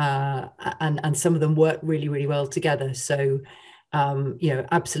 And some of them work really, really well together. So,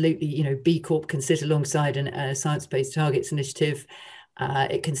 absolutely, B Corp can sit alongside a Science Based Targets Initiative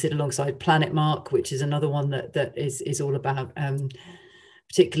It can sit alongside Planet Mark, which is another one that is all about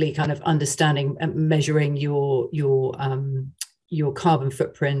particularly kind of understanding and measuring your carbon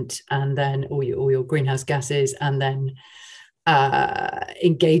footprint, and then or your greenhouse gases, and then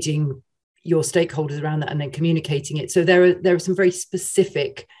engaging your stakeholders around that, and then communicating it. So there are some very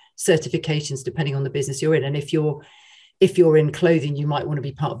specific certifications depending on the business you're in. And if you're in clothing, you might want to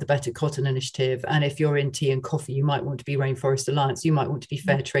be part of the Better Cotton Initiative. And if you're in tea and coffee, you might want to be Rainforest Alliance. You might want to be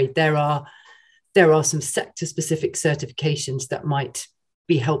Fair Trade. There are some sector-specific certifications that might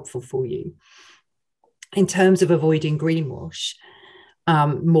be helpful for you. In terms of avoiding greenwash,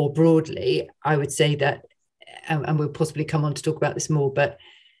 more broadly, I would say that, and we'll possibly come on to talk about this more, but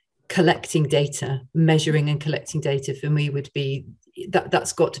collecting data, measuring and collecting data for me would be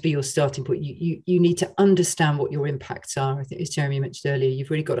that's got to be your starting point. You need to understand what your impacts are. I think, as Jeremy mentioned earlier,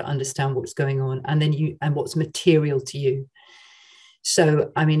 you've really got to understand what's going on, and then what's material to you.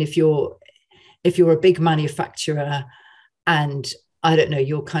 So, I mean, if you're a big manufacturer and I don't know,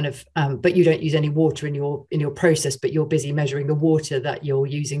 you're kind of, but you don't use any water in your process, but you're busy measuring the water that you're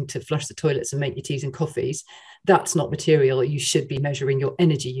using to flush the toilets and make your teas and coffees. That's not material. You should be measuring your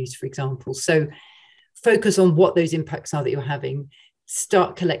energy use, for example. So focus on what those impacts are that you're having.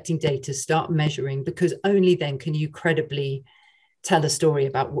 Start collecting data, start measuring, because only then can you credibly tell a story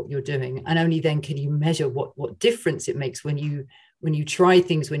about what you're doing. And only then can you measure what difference it makes when you try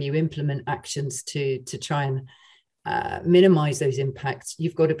things, when you implement actions to try and minimize those impacts.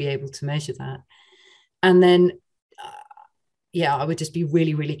 You've got to be able to measure that. And then I would just be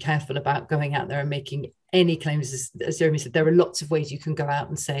really, really careful about going out there and making any claims. As Jeremy said, there are lots of ways you can go out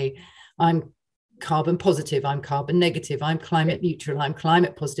and say, I'm carbon positive, I'm carbon negative, I'm climate neutral, I'm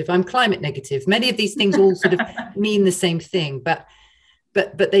climate positive, I'm climate negative. Many of these things all sort of mean the same thing, but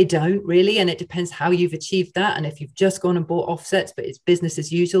they don't really. And it depends how you've achieved that. And if you've just gone and bought offsets, but it's business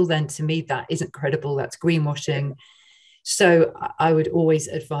as usual, then to me, that isn't credible. That's greenwashing. So I would always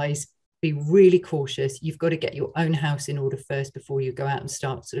advise, be really cautious. You've got to get your own house in order first before you go out and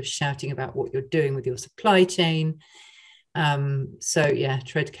start sort of shouting about what you're doing with your supply chain.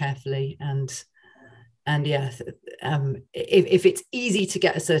 Tread carefully. If it's easy to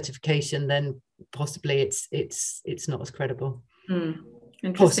get a certification, then possibly it's not as credible.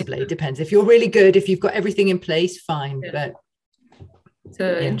 Possibly, it depends. If you're really good, if you've got everything in place, fine. Yeah.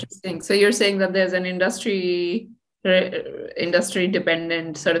 Interesting. So you're saying that there's an industry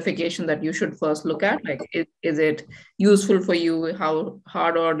dependent certification that you should first look at. Like, is it useful for you, how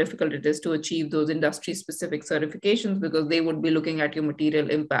hard or difficult it is to achieve those industry specific certifications, because they would be looking at your material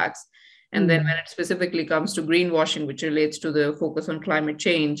impacts. And then when it specifically comes to greenwashing, which relates to the focus on climate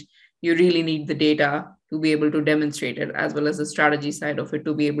change, you really need the data to be able to demonstrate it, as well as the strategy side of it,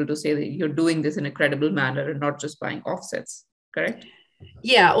 to be able to say that you're doing this in a credible manner and not just buying offsets, correct?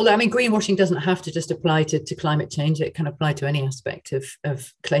 Yeah, although, I mean, greenwashing doesn't have to just apply to climate change. It can apply to any aspect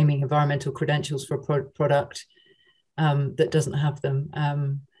of claiming environmental credentials for a product that doesn't have them.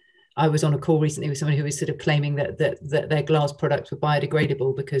 I was on a call recently with somebody who was sort of claiming that their glass products were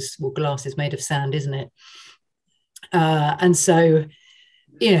biodegradable because, well, glass is made of sand, isn't it? And so,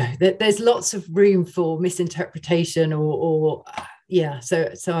 there's lots of room for misinterpretation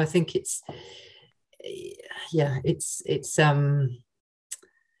So I think it's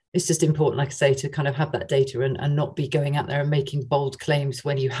just important, like I say, to kind of have that data and not be going out there and making bold claims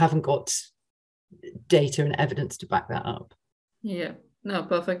when you haven't got data and evidence to back that up. Yeah, no,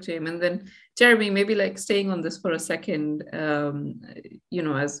 perfect, James. And then Jeremy, maybe like staying on this for a second,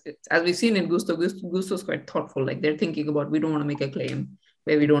 as we've seen in Gusto's quite thoughtful. Like, they're thinking about, we don't want to make a claim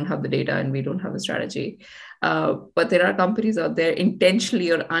where we don't have the data and we don't have a strategy. But there are companies out there,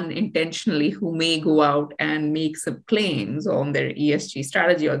 intentionally or unintentionally, who may go out and make some claims on their ESG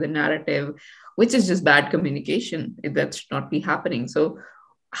strategy or the narrative, which is just bad communication. That should not be happening. So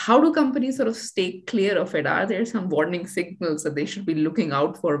how do companies sort of stay clear of it? Are there some warning signals that they should be looking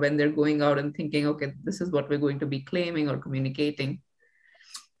out for when they're going out and thinking, okay, this is what we're going to be claiming or communicating?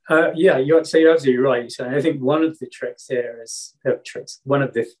 You're absolutely right. So I think one of the tricks here one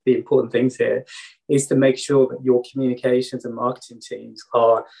of the important things here is to make sure that your communications and marketing teams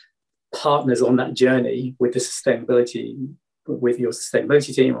are partners on that journey with with your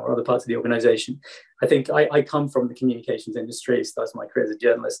sustainability team or other parts of the organization. I think I come from the communications industry, started my career as a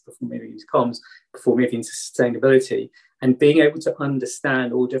journalist before moving into comms, before moving into sustainability. And being able to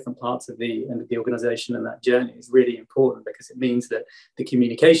understand all different parts of the organization and that journey is really important, because it means that the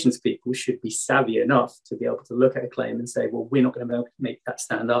communications people should be savvy enough to be able to look at a claim and say, well, we're not going to be able to make that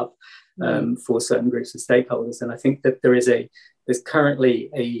stand up for certain groups of stakeholders. And I think that there's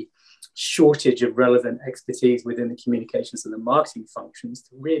currently shortage of relevant expertise within the communications and the marketing functions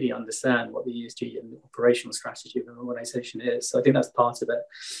to really understand what the ESG and the operational strategy of an organization is. So I think that's part of it.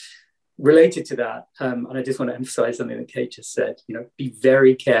 Related to that, and I just want to emphasize something that Kate just said, be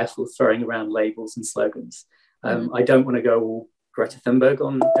very careful throwing around labels and slogans. I don't want to go all Greta Thunberg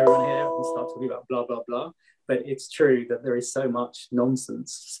on everyone here and start talking about blah, blah, blah. But it's true that there is so much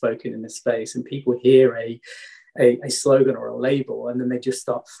nonsense spoken in this space, and people hear a slogan or a label, and then they just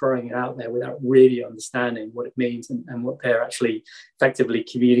start throwing it out there without really understanding what it means and what they're actually effectively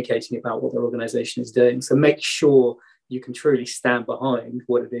communicating about what their organization is doing. So make sure you can truly stand behind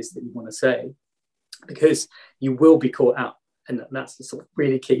what it is that you want to say, because you will be caught out. And that's the sort of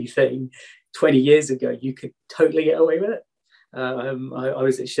really key thing. 20 years ago, you could totally get away with it. I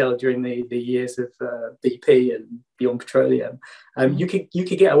was at Shell during the years of BP and Beyond Petroleum. You could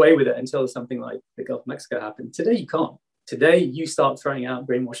get away with it until something like the Gulf of Mexico happened. Today, you can't. Today, you start throwing out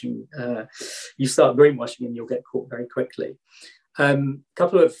greenwashing. You start greenwashing, and you'll get caught very quickly.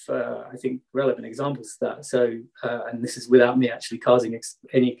 Couple of, I think, relevant examples of that. So, and this is without me actually causing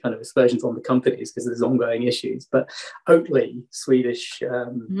any kind of aspersions on the companies, because there's ongoing issues. But Oatly, Swedish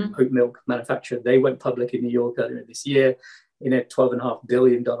oat milk manufacturer, they went public in New York earlier this year in a $12.5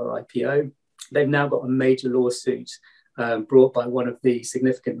 billion IPO. They've now got a major lawsuit brought by one of the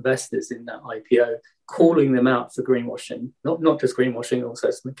significant investors in that IPO, calling them out for greenwashing, not just greenwashing,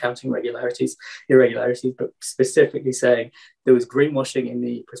 also some accounting irregularities, but specifically saying there was greenwashing in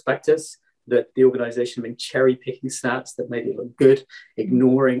the prospectus, that the organization had been cherry picking stats that made it look good,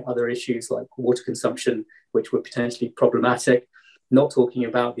 ignoring other issues like water consumption, which were potentially problematic, not talking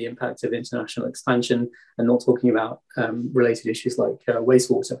about the impact of international expansion, and not talking about related issues like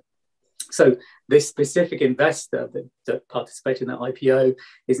wastewater. So this specific investor that participated in that IPO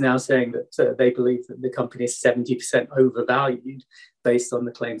is now saying that they believe that the company is 70% overvalued based on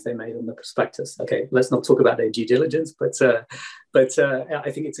the claims they made on the prospectus. Okay, let's not talk about their due diligence, but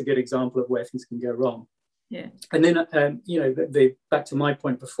I think it's a good example of where things can go wrong. Yeah. And then, back to my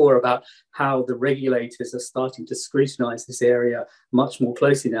point before about how the regulators are starting to scrutinize this area much more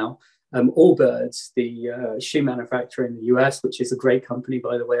closely now. Allbirds, the shoe manufacturer in the US, which is a great company,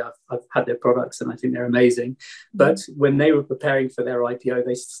 by the way, I've had their products and I think they're amazing. But when they were preparing for their IPO,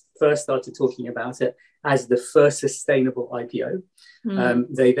 they first started talking about it as the first sustainable IPO.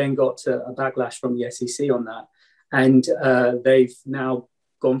 They then got a backlash from the SEC on that. And they've now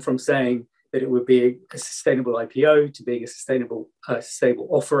gone from saying that it would be a sustainable IPO to being a sustainable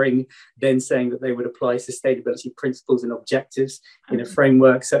offering, then saying that they would apply sustainability principles and objectives in a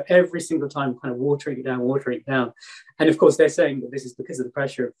framework. So every single time kind of watering it down. And of course, they're saying that this is because of the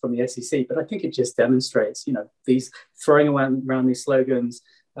pressure from the SEC, but I think it just demonstrates, these throwing around these slogans,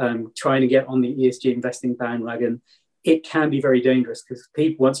 trying to get on the ESG investing bandwagon. It can be very dangerous because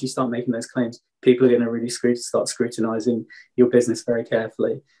people, once you start making those claims, people are going to really start scrutinizing your business very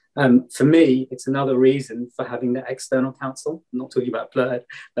carefully. For me, it's another reason for having the external counsel. I'm not talking about Blurred,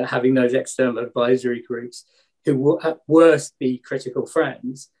 but having those external advisory groups who will at worst be critical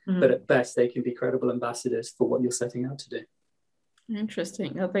friends, but at best they can be credible ambassadors for what you're setting out to do.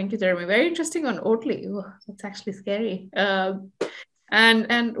 Interesting. Oh, thank you, Jeremy. Very interesting on Oatly. Oh, that's actually scary.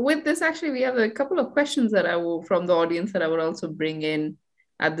 And with this, actually, we have a couple of questions that from the audience that I would also bring in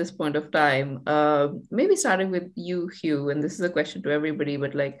at this point of time. Maybe starting with you, Hugh, and this is a question to everybody,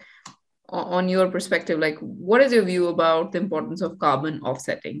 but like on your perspective, like what is your view about the importance of carbon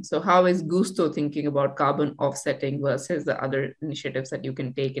offsetting? So how is Gusto thinking about carbon offsetting versus the other initiatives that you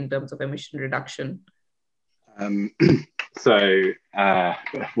can take in terms of emission reduction? So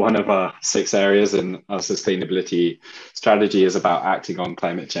one of our 6 areas in our sustainability strategy is about acting on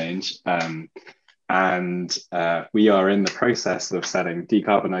climate change. And we are in the process of setting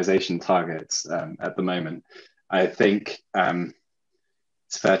decarbonisation targets at the moment. I think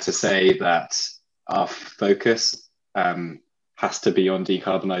it's fair to say that our focus has to be on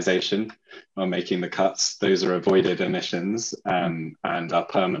decarbonisation, on making the cuts. Those are avoided emissions and are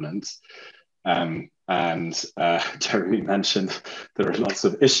permanent. And Jeremy mentioned there are lots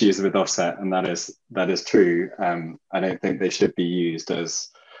of issues with offset, and that is true. I don't think they should be used as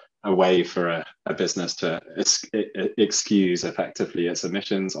a way for a business to excuse effectively its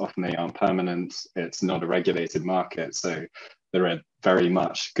emissions. Often they aren't permanent. It's not a regulated market. So there are very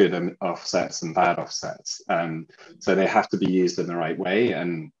much good offsets and bad offsets. So they have to be used in the right way.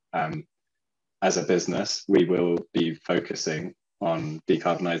 And as a business, we will be focusing on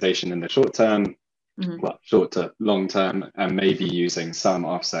decarbonisation in the short term, well, short to long term, and maybe using some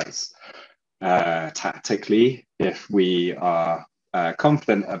offsets tactically if we are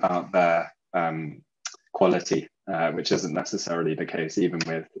confident about their quality which isn't necessarily the case even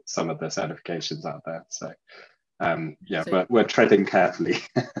with some of the certifications out there. So we're treading carefully.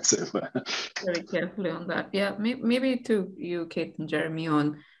 Very carefully on that. Yeah, maybe to you, Kate and Jeremy,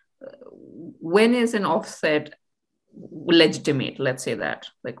 on when is an offset legitimate? Let's say that.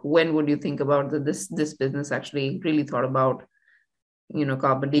 Like, when would you think about that this business actually really thought about,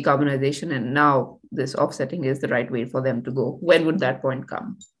 carbon decarbonization, and now this offsetting is the right way for them to go? When would that point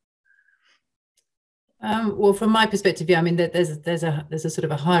come? Well, from my perspective, yeah, I mean, there's a sort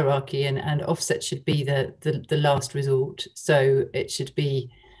of a hierarchy, and offset should be the last resort. So it should be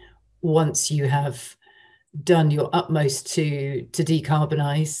once you have done your utmost to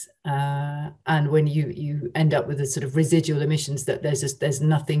decarbonize, and when you end up with a sort of residual emissions that there's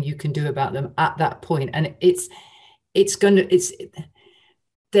nothing you can do about them at that point, and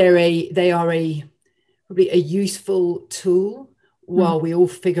they are probably a useful tool while we all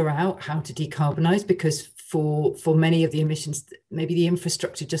figure out how to decarbonize, because for many of the emissions, maybe the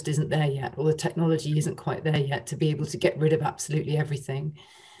infrastructure just isn't there yet, or the technology isn't quite there yet to be able to get rid of absolutely everything.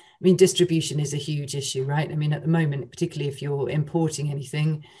 I mean, distribution is a huge issue, right? I mean, at the moment, particularly if you're importing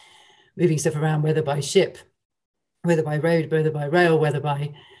anything, moving stuff around, whether by ship, whether by road, whether by rail, whether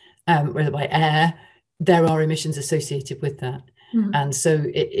by air, there are emissions associated with that. Mm-hmm. And so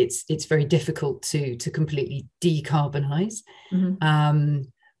it's very difficult to completely decarbonize. Mm-hmm.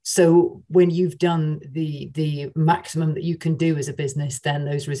 So when you've done the maximum that you can do as a business, then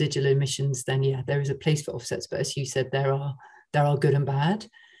those residual emissions, then yeah, there is a place for offsets. But as you said, there are good and bad.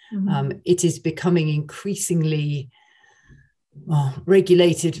 Mm-hmm. It is becoming increasingly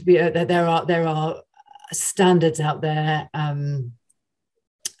regulated. There are standards out there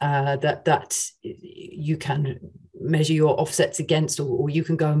that you can measure your offsets against, or you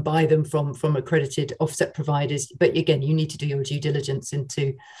can go and buy them from accredited offset providers. But again, you need to do your due diligence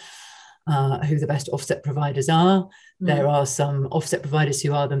into who the best offset providers are. Mm. There are some offset providers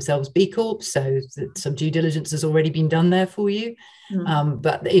who are themselves B-Corp, so some due diligence has already been done there for you. Mm.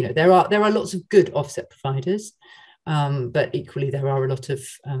 But there are lots of good offset providers. But equally, there are a lot of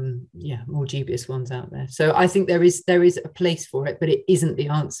more dubious ones out there. So I think there is a place for it, but it isn't the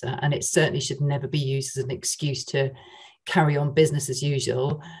answer, and it certainly should never be used as an excuse to carry on business as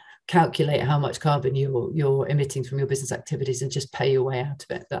usual, calculate how much carbon you're emitting from your business activities, and just pay your way out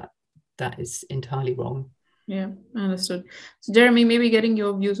of it. That is entirely wrong. Yeah, understood. So Jeremy, maybe getting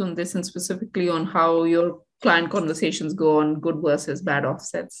your views on this, and specifically on how your client conversations go on good versus bad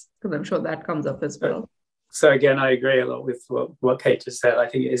offsets, because I'm sure that comes up as well. So again, I agree a lot with what Kate just said. I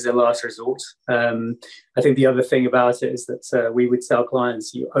think it is a last resort. I think the other thing about it is that we would tell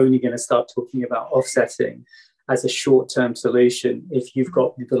clients, you're only going to start talking about offsetting as a short-term solution if you've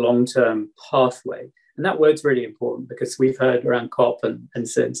got the long-term pathway. And that word's really important, because we've heard around COP and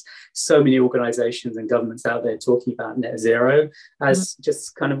since so many organizations and governments out there talking about net zero as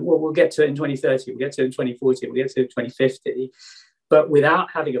just kind of, well, we'll get to it in 2030, we'll get to it in 2040, we'll get to it in 2050. But without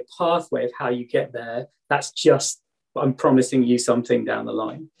having a pathway of how you get there, that's just, I'm promising you something down the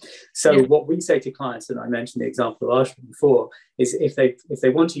line. So what we say to clients, and I mentioned the example of Ashton before, is if they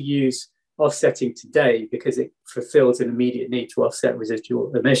want to use offsetting today because it fulfills an immediate need to offset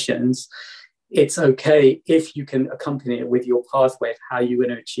residual emissions, it's okay if you can accompany it with your pathway of how you're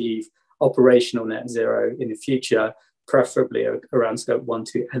going to achieve operational net zero in the future, preferably around scope 1,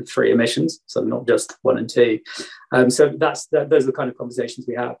 2, and 3 emissions, so not just 1 and 2. So those are the kind of conversations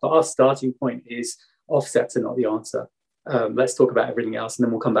we have. But our starting point is offsets are not the answer. Let's talk about everything else, and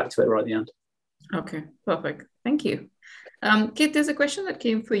then we'll come back to it right at the end. Okay, perfect. Thank you. Kate, there's a question that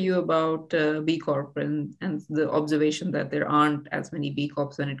came for you about B-Corp and the observation that there aren't as many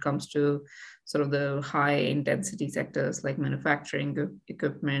B-Corps when it comes to sort of the high intensity sectors like manufacturing,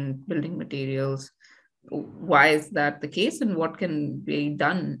 equipment, building materials. Why is that the case, and what can be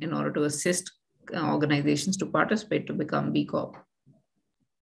done in order to assist organizations to participate to become B-Corp?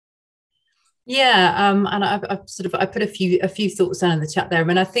 Yeah, and I put a few thoughts down in the chat there. I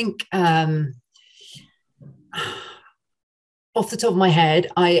mean, I think off the top of my head,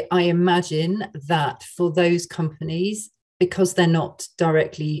 I imagine that for those companies, because they're not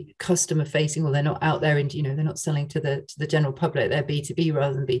directly customer facing, or they're not out there and they're not selling to the general public, they're B2B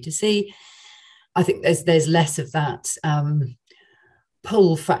rather than B2C. I think there's less of that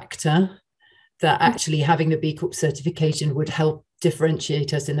pull factor that actually having the B Corp certification would help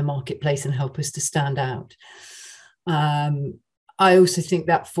differentiate us in the marketplace and help us to stand out. I also think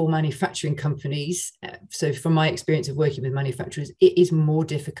that for manufacturing companies, so from my experience of working with manufacturers, it is more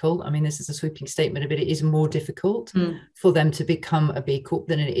difficult. I mean, this is a sweeping statement, but it is more difficult for them to become a B Corp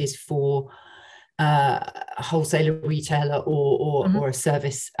than it is for a wholesaler, retailer, or a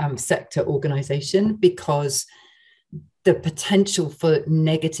service sector organization, because the potential for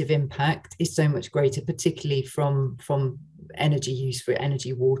negative impact is so much greater, particularly from energy use for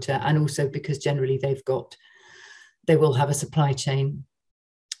energy, water, and also because generally they will have a supply chain.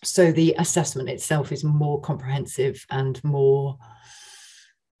 So the assessment itself is more comprehensive and more,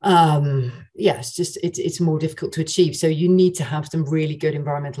 it's more difficult to achieve. So you need to have some really good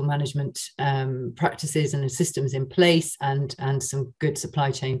environmental management practices and systems in place, and some good supply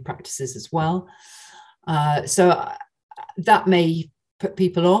chain practices as well. So that may put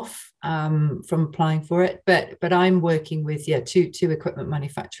people off from applying for it, but I'm working with two equipment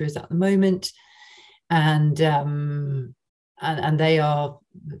manufacturers at the moment, and they're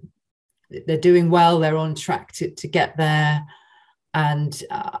doing well. They're on track to get there. And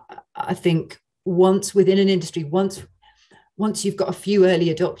I think once within an industry, once you've got a few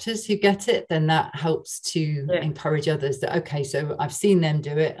early adopters who get it, then that helps to encourage others that, okay, so I've seen them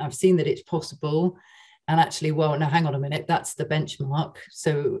do it. I've seen that it's possible. And actually, well, now hang on a minute, that's the benchmark.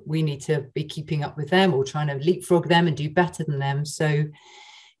 So we need to be keeping up with them or trying to leapfrog them and do better than them. So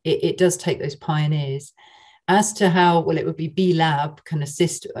it does take those pioneers. As to how, well, it would be B-Lab can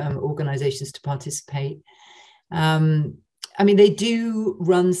assist organizations to participate. I mean, they do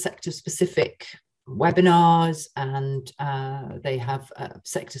run sector-specific webinars, and they have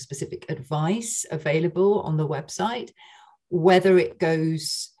sector-specific advice available on the website. Whether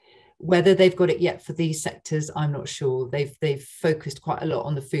they've got it yet for these sectors, I'm not sure. They've focused quite a lot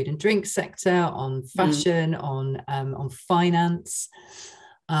on the food and drink sector, on fashion, on finance,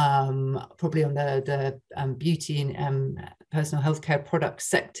 probably on the beauty and personal healthcare product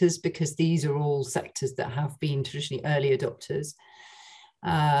sectors, because these are all sectors that have been traditionally early adopters.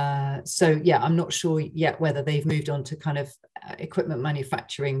 So yeah, I'm not sure yet whether they've moved on to kind of equipment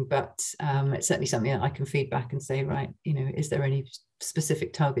manufacturing, but it's certainly something that I can feed back and say, right, is there any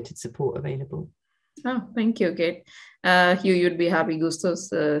specific targeted support available? Oh, thank you, Kate. Hugh, you'd be happy.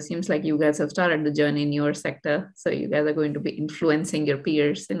 Gustos, seems like you guys have started the journey in your sector. So you guys are going to be influencing your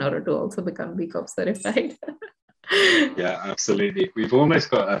peers in order to also become B-Corp certified. Yeah, absolutely. We've almost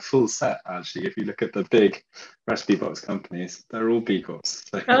got a full set, actually. If you look at the big recipe box companies, they're all B-Corps.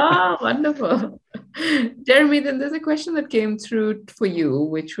 So. Oh, wonderful. Jeremy, then there's a question that came through for you,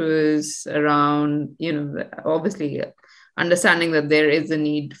 which was around, obviously understanding that there is a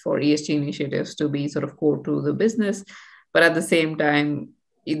need for ESG initiatives to be sort of core to the business, but at the same time,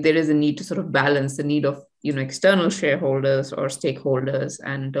 there is a need to sort of balance the need of external shareholders or stakeholders,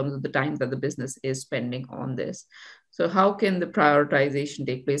 and in terms of the time that the business is spending on this. So how can the prioritization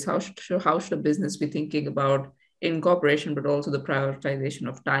take place? How should a business be thinking about incorporation, but also the prioritization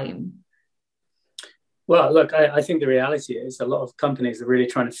of time? Well, look, I think the reality is a lot of companies are really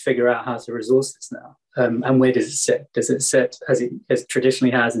trying to figure out how to resource this now. And where does it sit? Does it sit as it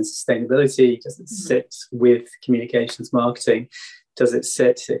traditionally has in sustainability? Does it sit with communications marketing? Does it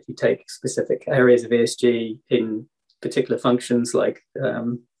sit, if you take specific areas of ESG, in particular functions like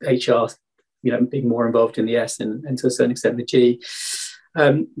HR, being more involved in the S and to a certain extent the G?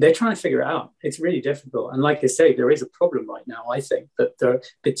 They're trying to figure it out. It's really difficult. And like I say, there is a problem right now, I think, that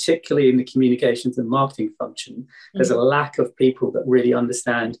particularly in the communications and marketing function, there's a lack of people that really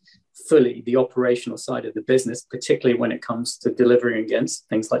understand fully the operational side of the business, particularly when it comes to delivering against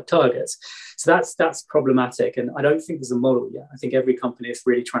things like targets. So that's problematic. And I don't think there's a model yet. I think every company is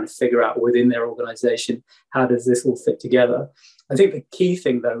really trying to figure out within their organization, how does this all fit together? I think the key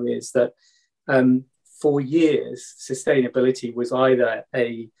thing, though, is that for years, sustainability was either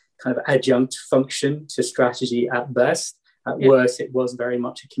a kind of adjunct function to strategy at best. At worst, it was very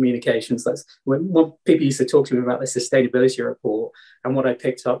much a communications. When people used to talk to me about the sustainability report, and what I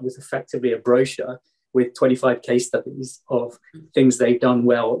picked up was effectively a brochure with 25 case studies of things they've done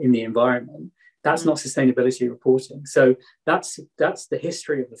well in the environment. That's not sustainability reporting. So that's the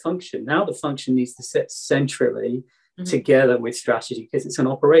history of the function. Now the function needs to sit centrally together with strategy, because it's an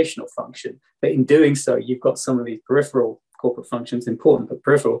operational function. But in doing so, you've got some of these peripheral corporate functions, important but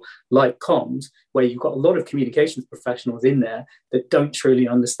peripheral, like comms, where you've got a lot of communications professionals in there that don't truly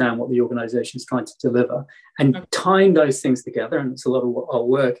understand what the organization is trying to deliver. And tying those things together, and it's a lot of our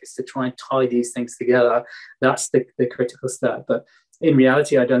work, is to try and tie these things together. That's the critical step. But in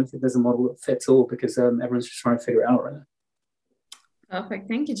reality, I don't think there's a model that fits all, because everyone's just trying to figure it out right now. Perfect.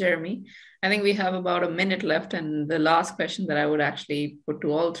 Thank you, Jeremy. I think we have about a minute left. And the last question that I would actually put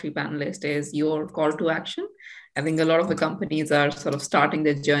to all three panelists is your call to action. I think a lot of the companies are sort of starting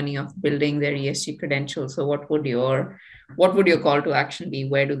their journey of building their ESG credentials. So what would your call to action be?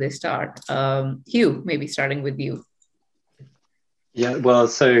 Where do they start? Hugh, maybe starting with you. Yeah, well,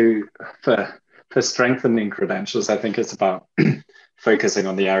 so for strengthening credentials, I think it's about focusing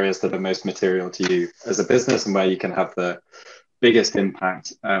on the areas that are most material to you as a business and where you can have the biggest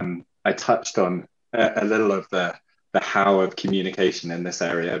impact. I touched on a little of the how of communication in this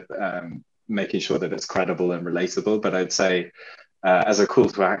area, making sure that it's credible and relatable. But I'd say as a call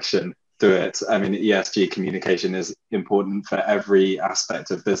to action, do it. I mean, ESG communication is important for every aspect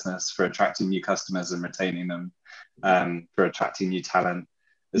of business, for attracting new customers and retaining them, for attracting new talent.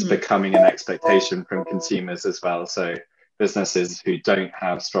 It's becoming an expectation from consumers as well. So businesses who don't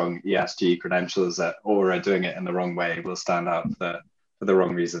have strong ESG credentials or are doing it in the wrong way will stand out for the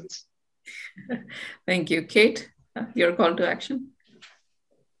wrong reasons. Thank you. Kate, your call to action?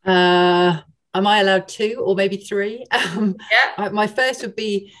 Am I allowed 2 or maybe 3? Yeah. My first would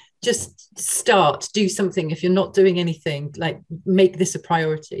be just do something. If you're not doing anything, like make this a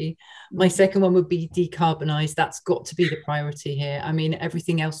priority. My second one would be decarbonize. That's got to be the priority here. I mean,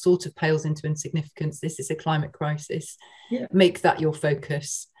 everything else sort of pales into insignificance. This is a climate crisis. Yeah. Make that your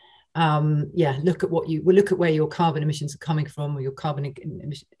focus. Look at where your carbon emissions are coming from, or your carbon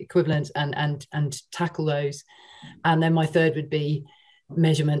equivalent, and tackle those. And then my third would be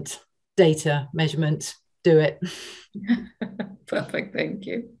measurement, data measurement. Do it. Perfect. Thank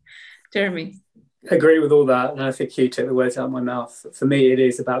you. Jeremy? I agree with all that, and I think you took the words out of my mouth. For me, it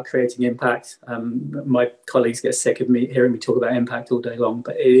is about creating impact. My colleagues get sick of me hearing me talk about impact all day long,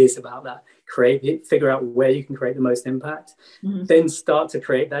 but it is about that. Figure out where you can create the most impact, then start to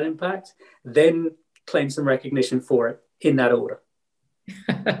create that impact, then claim some recognition for it in that order.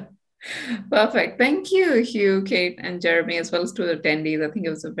 Perfect. Thank you, Hugh, Kate, and Jeremy, as well as to the attendees. I think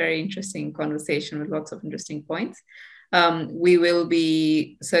it was a very interesting conversation with lots of interesting points. We will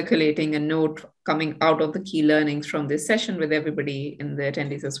be circulating a note coming out of the key learnings from this session with everybody in the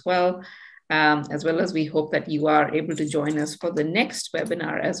attendees as well as we hope that you are able to join us for the next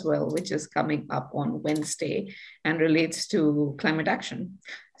webinar as well, which is coming up on Wednesday and relates to climate action.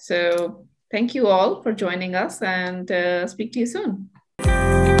 So thank you all for joining us, and speak to you soon.